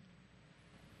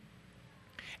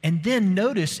 And then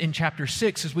notice in chapter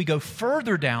 6, as we go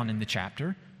further down in the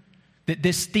chapter, that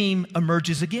this theme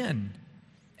emerges again.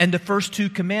 And the first two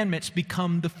commandments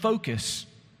become the focus.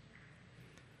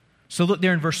 So look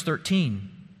there in verse 13.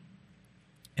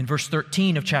 In verse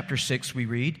 13 of chapter 6 we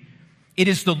read, it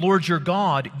is the Lord your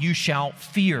God you shall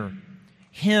fear.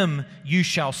 Him you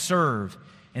shall serve,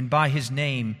 and by His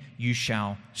name you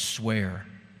shall swear.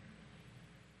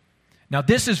 Now,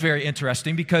 this is very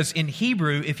interesting because in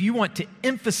Hebrew, if you want to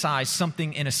emphasize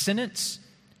something in a sentence,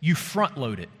 you front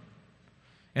load it.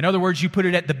 In other words, you put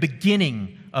it at the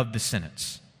beginning of the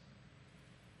sentence.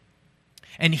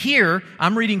 And here,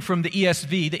 I'm reading from the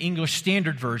ESV, the English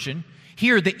Standard Version.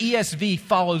 Here, the ESV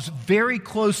follows very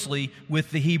closely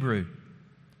with the Hebrew.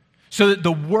 So that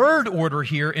the word order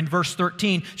here in verse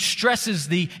 13 stresses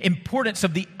the importance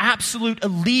of the absolute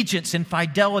allegiance and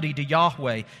fidelity to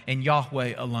Yahweh and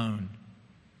Yahweh alone.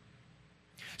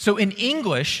 So in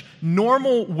English,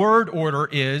 normal word order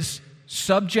is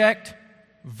subject,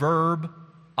 verb,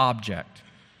 object.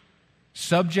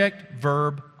 Subject,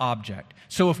 verb, object.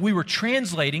 So if we were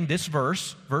translating this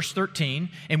verse, verse 13,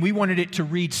 and we wanted it to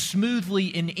read smoothly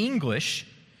in English,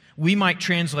 we might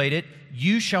translate it,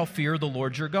 you shall fear the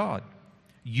Lord your God.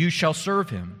 You shall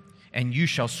serve Him. and you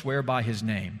shall swear by his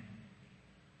name.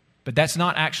 But that's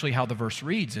not actually how the verse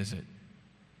reads, is it?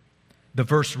 The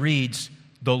verse reads,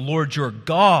 the Lord your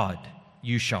God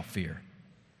you shall fear.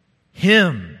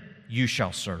 Him you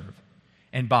shall serve,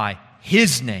 and by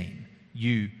his name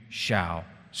you shall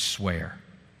swear.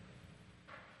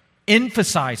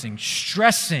 Emphasizing,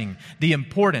 stressing the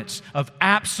importance of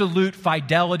absolute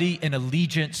fidelity and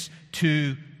allegiance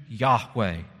to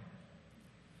Yahweh.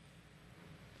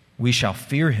 We shall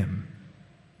fear him.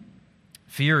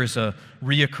 Fear is a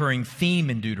reoccurring theme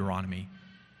in Deuteronomy.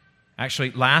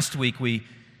 Actually, last week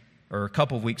or a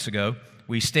couple of weeks ago,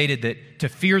 we stated that to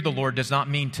fear the Lord does not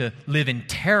mean to live in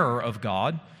terror of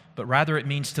God, but rather it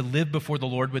means to live before the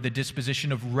Lord with a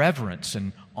disposition of reverence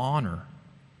and honor.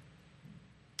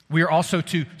 We are also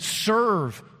to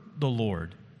serve the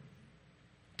Lord.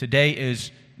 Today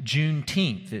is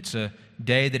Juneteenth. It's a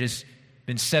day that has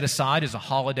been set aside as a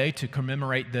holiday to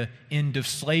commemorate the end of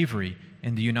slavery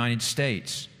in the United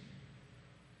States.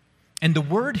 And the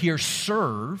word here,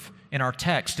 serve, in our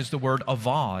text is the word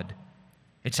avad.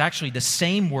 It's actually the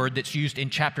same word that's used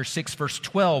in chapter 6, verse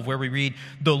 12, where we read,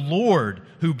 the Lord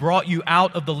who brought you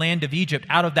out of the land of Egypt,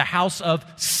 out of the house of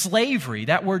slavery.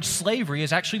 That word slavery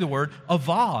is actually the word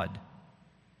avad.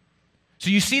 So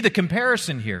you see the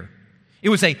comparison here. It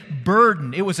was a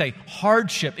burden, it was a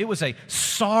hardship, it was a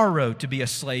sorrow to be a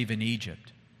slave in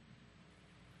Egypt.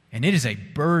 And it is a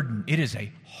burden, it is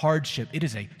a hardship, it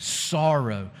is a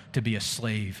sorrow to be a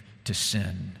slave to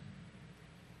sin.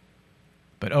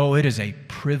 But oh, it is a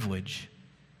privilege,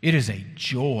 it is a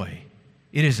joy,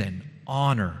 it is an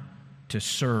honor to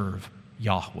serve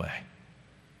Yahweh.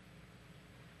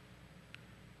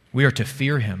 We are to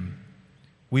fear him,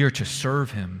 we are to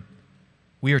serve him,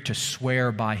 we are to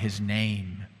swear by his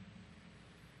name.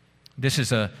 This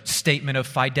is a statement of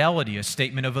fidelity, a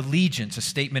statement of allegiance, a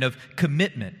statement of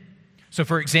commitment. So,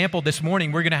 for example, this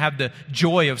morning we're going to have the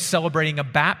joy of celebrating a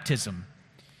baptism.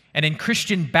 And in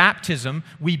Christian baptism,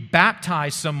 we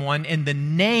baptize someone in the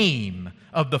name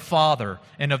of the Father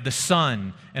and of the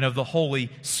Son and of the Holy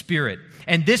Spirit.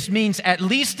 And this means, at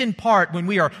least in part, when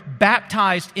we are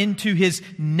baptized into his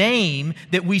name,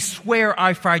 that we swear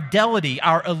our fidelity,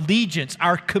 our allegiance,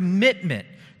 our commitment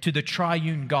to the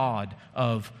triune God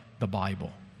of the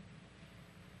Bible.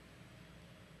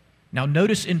 Now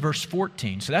notice in verse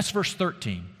 14, so that's verse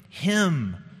 13,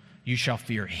 him you shall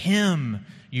fear, him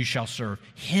you shall serve,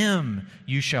 him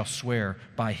you shall swear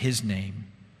by his name.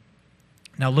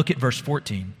 Now look at verse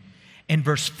 14. In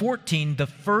verse 14, the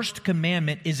first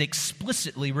commandment is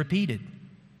explicitly repeated.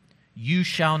 You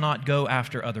shall not go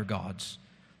after other gods,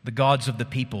 the gods of the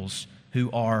peoples who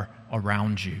are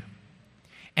around you.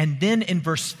 And then in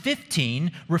verse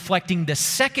 15, reflecting the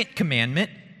second commandment,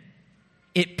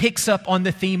 it picks up on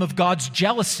the theme of God's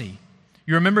jealousy.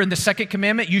 You remember in the second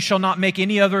commandment, you shall not make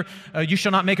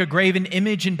a graven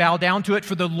image and bow down to it,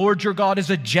 for the Lord your God is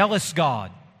a jealous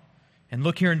God. And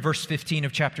look here in verse 15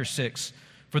 of chapter 6.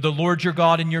 For the Lord your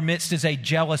God in your midst is a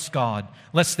jealous God,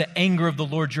 lest the anger of the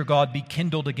Lord your God be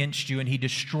kindled against you and he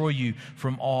destroy you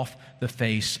from off the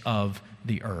face of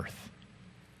the earth.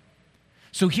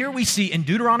 So here we see in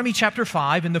Deuteronomy chapter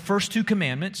 5, in the first two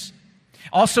commandments,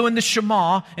 also in the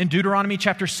Shema in Deuteronomy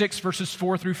chapter 6, verses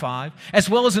 4 through 5, as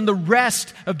well as in the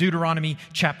rest of Deuteronomy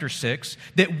chapter 6,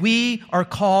 that we are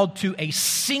called to a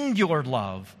singular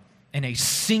love and a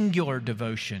singular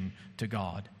devotion to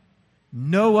God.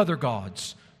 No other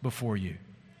gods before you.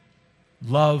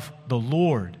 Love the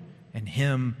Lord and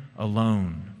him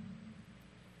alone.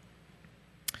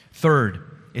 Third,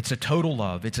 it's a total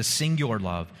love. It's a singular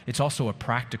love. It's also a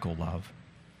practical love.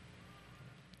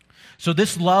 So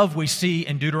this love we see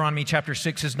in Deuteronomy chapter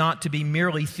 6 is not to be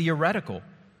merely theoretical,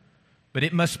 but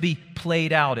it must be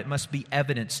played out. It must be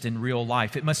evidenced in real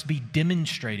life. It must be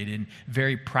demonstrated in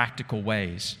very practical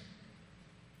ways.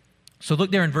 So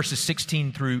look there in verses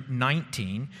 16 through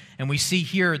 19, and we see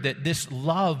here that this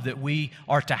love that we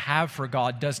are to have for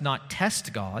God does not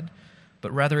test God,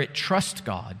 but rather it trusts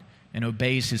God and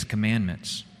obeys his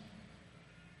commandments.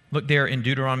 Look there in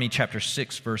Deuteronomy chapter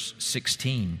 6, verse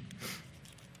 16.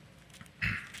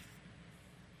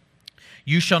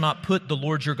 You shall not put the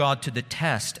Lord your God to the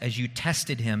test as you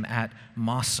tested him at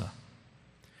Massah.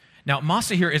 Now,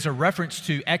 Massah here is a reference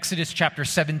to Exodus chapter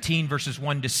 17, verses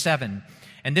 1 to 7.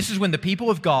 And this is when the people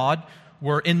of God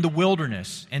were in the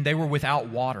wilderness and they were without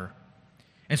water.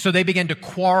 And so they began to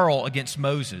quarrel against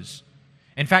Moses.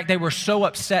 In fact, they were so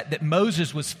upset that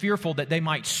Moses was fearful that they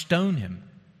might stone him.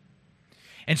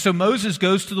 And so Moses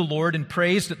goes to the Lord and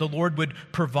prays that the Lord would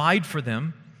provide for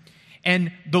them.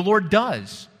 And the Lord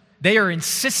does. They are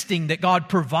insisting that God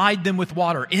provide them with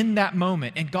water in that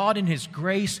moment. And God, in His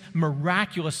grace,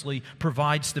 miraculously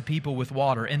provides the people with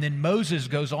water. And then Moses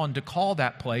goes on to call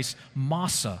that place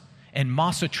Massah. And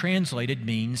Massah translated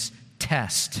means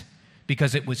test,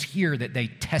 because it was here that they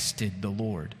tested the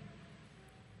Lord.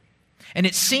 And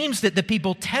it seems that the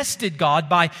people tested God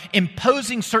by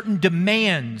imposing certain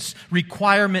demands,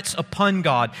 requirements upon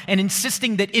God, and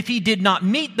insisting that if He did not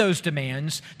meet those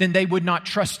demands, then they would not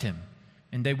trust Him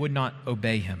and they would not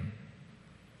obey Him.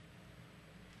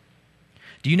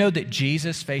 Do you know that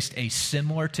Jesus faced a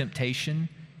similar temptation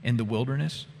in the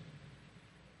wilderness?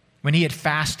 When He had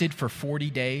fasted for 40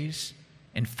 days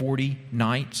and 40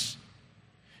 nights,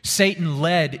 Satan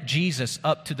led Jesus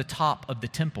up to the top of the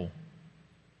temple.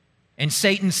 And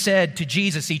Satan said to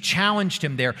Jesus, he challenged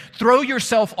Him there, "Throw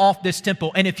yourself off this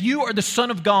temple, and if you are the Son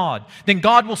of God, then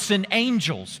God will send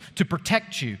angels to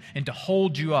protect you and to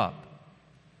hold you up."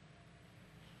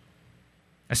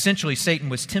 Essentially, Satan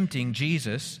was tempting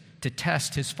Jesus to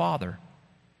test His Father.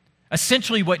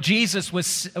 Essentially, what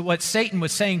Satan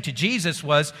was saying to Jesus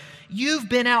was, "You've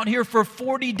been out here for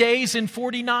 40 days and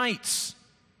 40 nights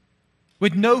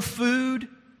with no food,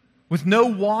 with no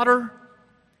water.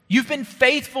 You've been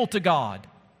faithful to God.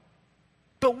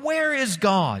 But where is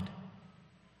God?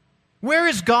 Where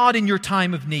is God in your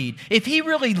time of need? If He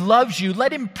really loves you,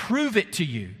 let Him prove it to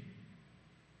you.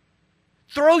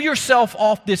 Throw yourself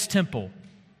off this temple,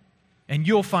 and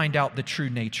you'll find out the true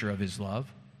nature of His love.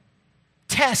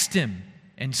 Test Him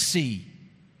and see."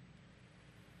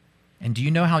 And do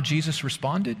you know how Jesus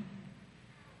responded?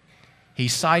 He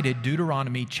cited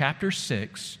Deuteronomy chapter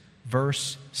 6,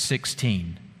 verse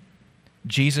 16.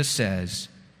 Jesus says,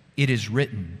 "It is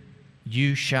written,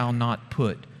 you shall not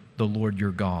put the Lord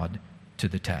your God to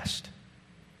the test."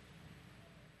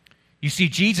 You see,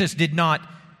 Jesus did not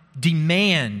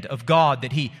demand of God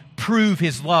that He prove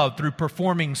His love through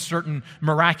performing certain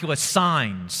miraculous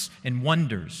signs and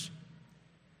wonders.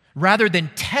 Rather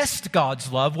than test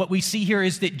God's love, what we see here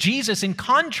is that Jesus, in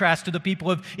contrast to the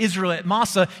people of Israel at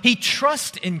Massah, He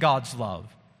trusts in God's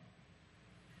love.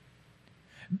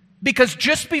 Because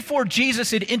just before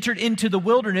Jesus had entered into the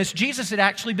wilderness, Jesus had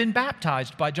actually been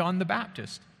baptized by John the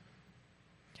Baptist.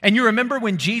 And you remember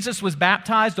when Jesus was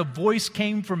baptized, a voice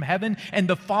came from heaven and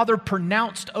the Father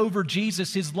pronounced over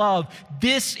Jesus His love.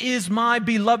 "This is my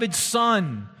beloved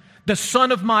Son, the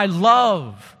Son of my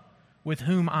love, with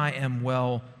whom I am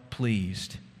well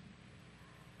pleased."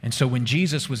 And so when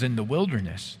Jesus was in the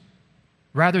wilderness,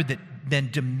 rather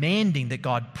than demanding that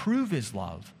God prove His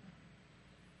love,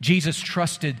 Jesus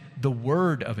trusted the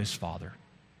word of His Father.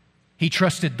 He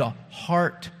trusted the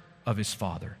heart of His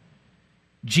Father.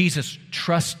 Jesus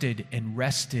trusted and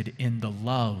rested in the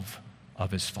love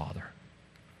of His Father.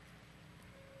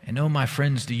 And oh, my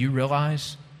friends, do you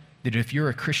realize that if you're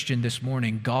a Christian this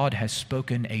morning, God has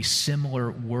spoken a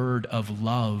similar word of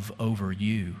love over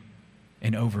you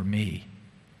and over me?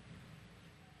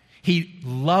 He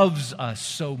loves us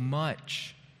so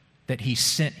much that He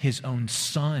sent His own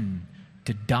Son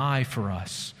to die for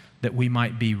us, that we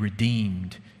might be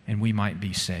redeemed and we might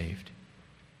be saved.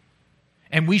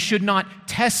 And we should not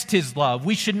test His love.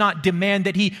 We should not demand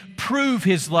that He prove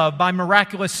His love by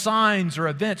miraculous signs or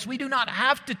events. We do not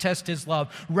have to test His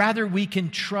love. Rather, we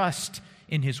can trust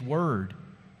in His word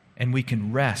and we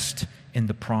can rest in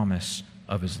the promise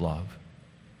of His love.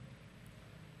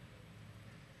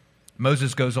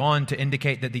 Moses goes on to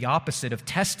indicate that the opposite of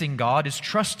testing God is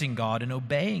trusting God and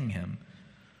obeying Him.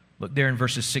 Look there in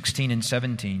verses 16 and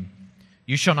 17.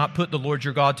 "You shall not put the Lord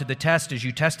your God to the test as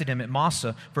you tested Him at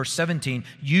Massah." Verse 17,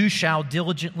 "You shall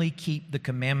diligently keep the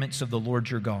commandments of the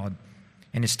Lord your God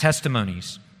and His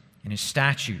testimonies and His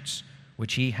statutes,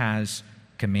 which He has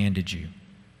commanded you."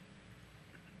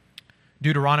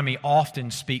 Deuteronomy often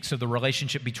speaks of the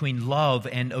relationship between love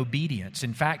and obedience.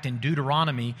 In fact, in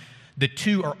Deuteronomy, the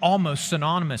two are almost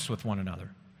synonymous with one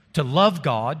another. To love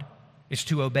God is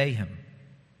to obey Him.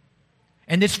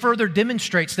 And this further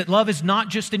demonstrates that love is not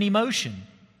just an emotion,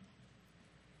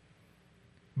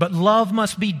 but love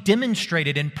must be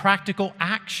demonstrated in practical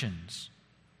actions.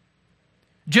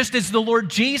 Just as the Lord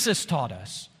Jesus taught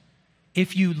us,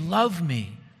 "If you love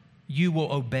me, you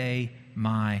will obey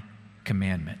my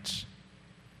commandments."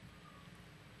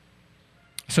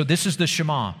 So this is the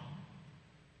Shema.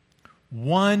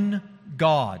 One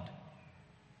God,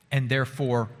 and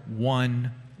therefore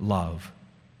one love.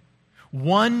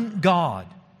 One God,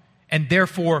 and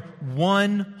therefore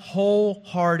one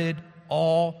wholehearted,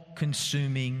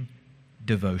 all-consuming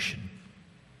devotion.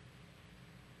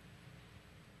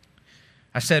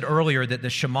 I said earlier that the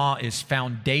Shema is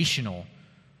foundational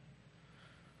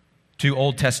to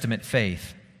Old Testament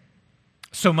faith.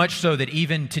 So much so that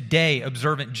even today,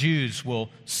 observant Jews will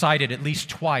cite it at least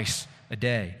twice a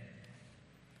day.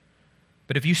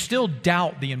 But if you still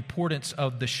doubt the importance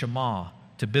of the Shema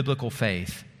to biblical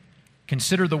faith,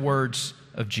 consider the words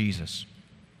of Jesus.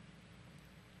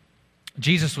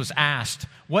 Jesus was asked,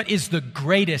 "What is the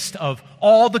greatest of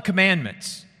all the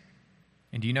commandments?"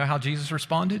 And do you know how Jesus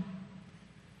responded?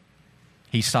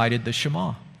 He cited the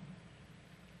Shema.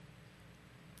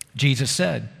 Jesus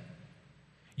said,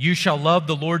 "You shall love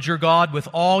the Lord your God with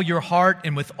all your heart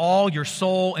and with all your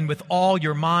soul and with all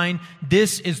your mind.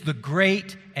 This is the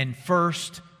great and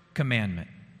first commandment."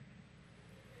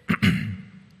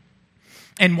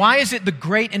 And why is it the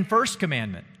great and first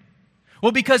commandment?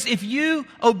 Well, because if you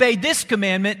obey this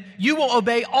commandment, you will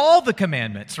obey all the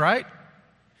commandments, right?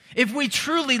 If we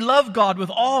truly love God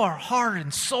with all our heart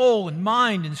and soul and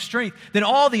mind and strength, then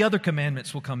all the other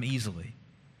commandments will come easily.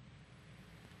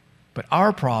 But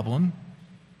our problem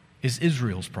is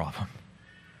Israel's problem.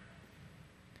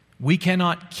 We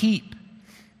cannot keep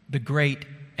the great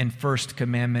and first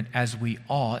commandment as we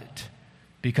ought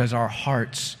because our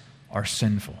hearts are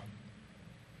sinful.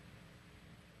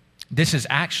 This is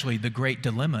actually the great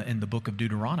dilemma in the book of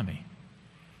Deuteronomy.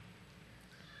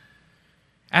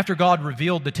 After God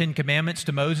revealed the 10 Commandments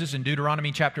to Moses in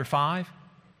Deuteronomy chapter 5,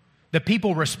 the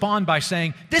people respond by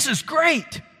saying, "This is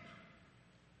great.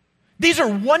 These are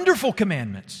wonderful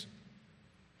commandments.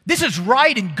 This is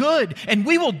right and good, and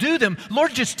we will do them.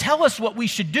 Lord, just tell us what we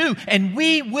should do, and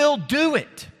we will do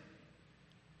it."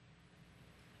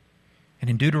 And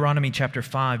in Deuteronomy chapter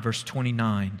 5, verse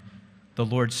 29, the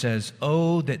Lord says,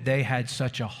 "Oh, that they had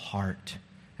such a heart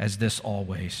as this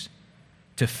always,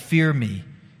 to fear me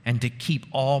and to keep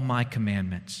all my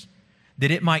commandments,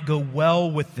 that it might go well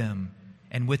with them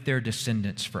and with their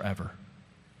descendants forever."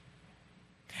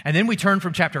 And then we turn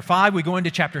from chapter 5, we go into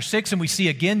chapter 6, and we see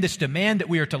again this demand that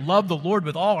we are to love the Lord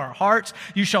with all our hearts.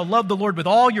 "You shall love the Lord with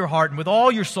all your heart and with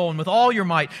all your soul and with all your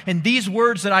might. And these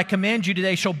words that I command you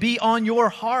today shall be on your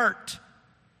heart."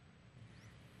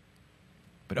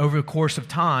 But over the course of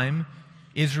time,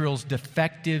 Israel's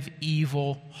defective,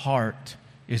 evil heart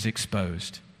is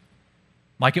exposed,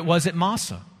 like it was at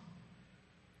Massah.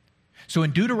 So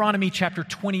in Deuteronomy chapter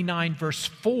 29, verse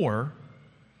 4,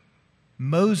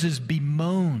 Moses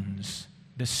bemoans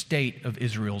the state of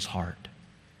Israel's heart.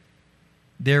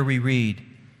 There we read,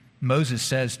 Moses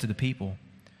says to the people,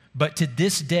 "But to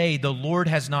this day the Lord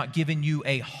has not given you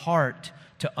a heart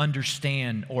to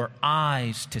understand, or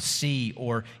eyes to see,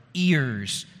 or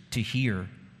ears to hear."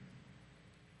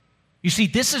 You see,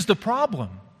 this is the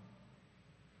problem.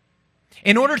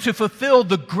 In order to fulfill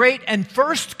the great and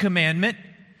first commandment,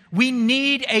 we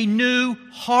need a new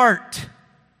heart,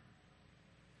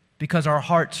 because our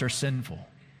hearts are sinful.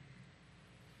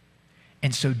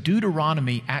 And so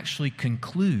Deuteronomy actually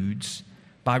concludes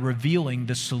by revealing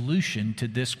the solution to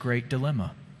this great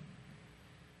dilemma.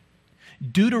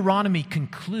 Deuteronomy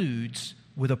concludes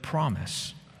with a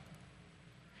promise.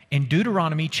 In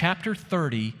Deuteronomy chapter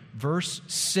 30, verse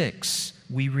 6,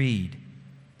 we read,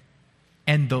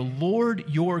 "And the Lord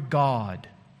your God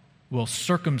will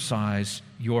circumcise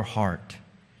your heart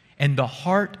and the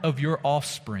heart of your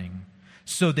offspring,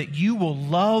 so that you will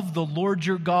love the Lord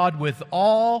your God with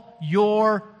all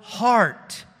your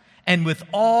heart and with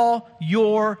all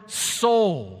your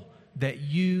soul, that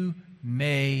you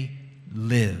may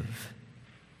live."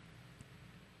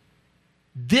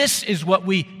 This is what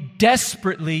we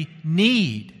desperately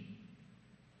need.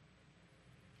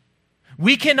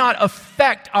 We cannot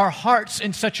affect our hearts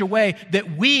in such a way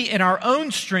that we, in our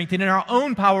own strength and in our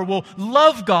own power, will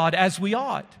love God as we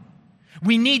ought.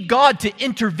 We need God to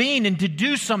intervene and to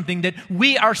do something that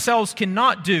we ourselves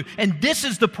cannot do. And this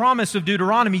is the promise of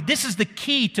Deuteronomy. This is the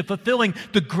key to fulfilling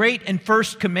the great and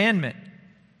first commandment.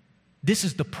 This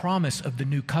is the promise of the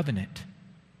new covenant,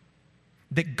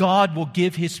 that God will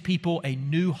give His people a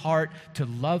new heart to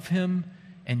love Him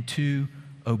and to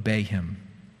obey Him.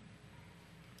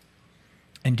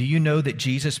 And do you know that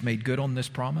Jesus made good on this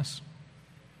promise?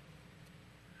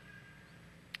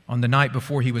 On the night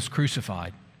before He was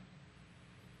crucified,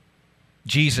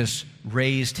 Jesus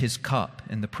raised His cup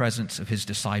in the presence of His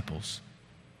disciples,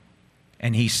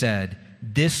 and He said,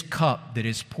 "This cup that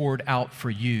is poured out for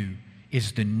you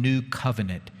is the new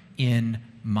covenant in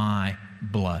my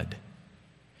blood."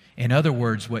 In other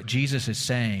words, what Jesus is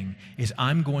saying is,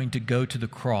 I'm going to go to the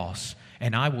cross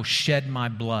and I will shed my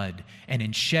blood, and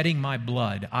in shedding my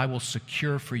blood, I will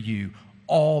secure for you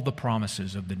all the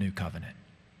promises of the new covenant.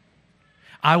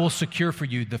 I will secure for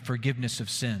you the forgiveness of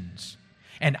sins,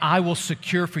 and I will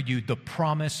secure for you the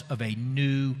promise of a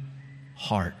new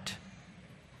heart.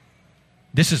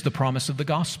 This is the promise of the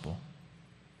gospel.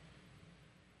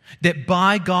 that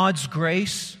by God's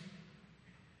grace,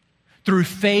 through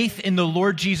faith in the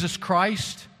Lord Jesus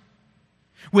Christ,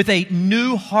 with a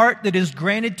new heart that is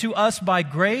granted to us by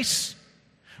grace,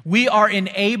 we are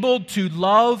enabled to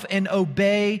love and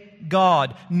obey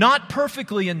God, not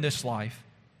perfectly in this life,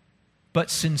 but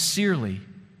sincerely,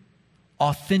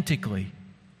 authentically,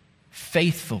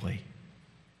 faithfully.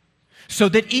 So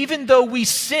that even though we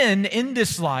sin in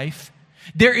this life,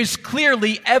 there is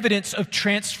clearly evidence of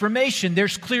transformation.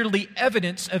 There's clearly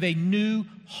evidence of a new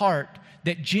heart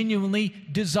that genuinely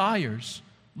desires,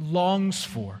 longs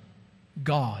for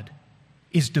God,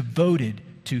 is devoted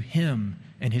to Him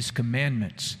and His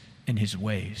commandments and His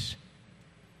ways.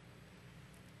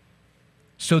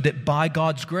 So that by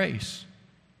God's grace,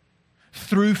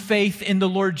 through faith in the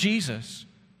Lord Jesus,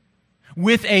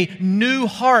 with a new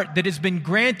heart that has been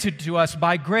granted to us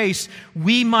by grace,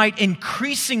 we might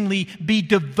increasingly be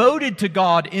devoted to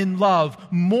God in love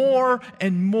more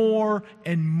and more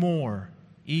and more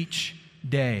each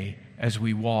day as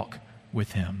we walk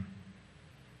with Him.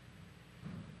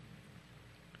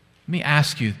 Let me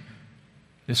ask you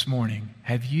this morning,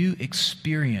 have you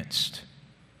experienced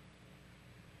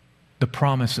the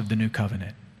promise of the new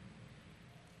covenant?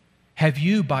 Have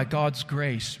you, by God's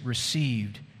grace,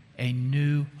 received a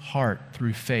new heart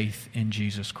through faith in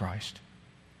Jesus Christ?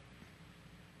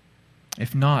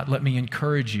 If not, let me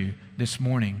encourage you this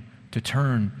morning to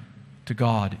turn to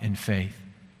God in faith.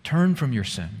 Turn from your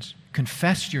sins.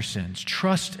 Confess your sins.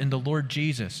 Trust in the Lord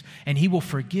Jesus, and He will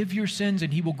forgive your sins,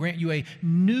 and He will grant you a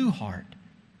new heart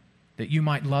that you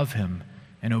might love Him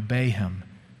and obey Him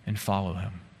and follow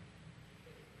Him.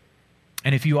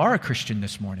 And if you are a Christian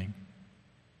this morning,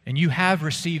 and you have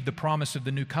received the promise of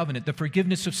the new covenant, the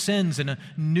forgiveness of sins and a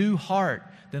new heart,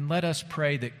 then let us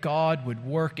pray that God would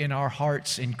work in our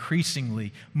hearts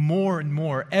increasingly, more and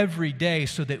more every day,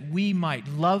 so that we might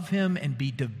love Him and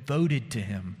be devoted to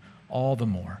Him all the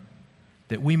more.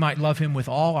 That we might love Him with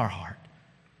all our heart,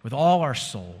 with all our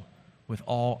soul, with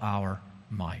all our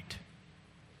might.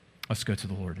 Let's go to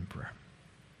the Lord in prayer.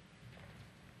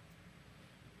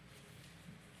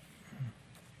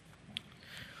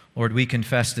 Lord, we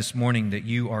confess this morning that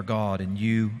You are God and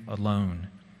You alone,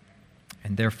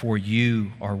 and therefore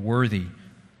You are worthy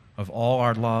of all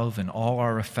our love and all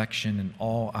our affection and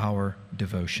all our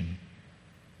devotion.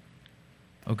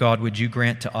 Oh God, would You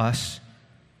grant to us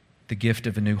the gift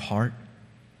of a new heart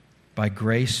by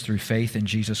grace through faith in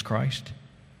Jesus Christ?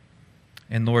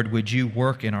 And Lord, would You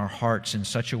work in our hearts in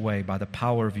such a way by the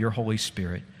power of Your Holy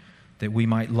Spirit that we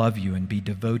might love You and be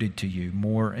devoted to You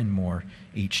more and more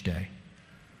each day.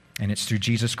 And it's through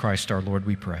Jesus Christ our Lord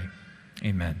we pray.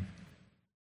 Amen.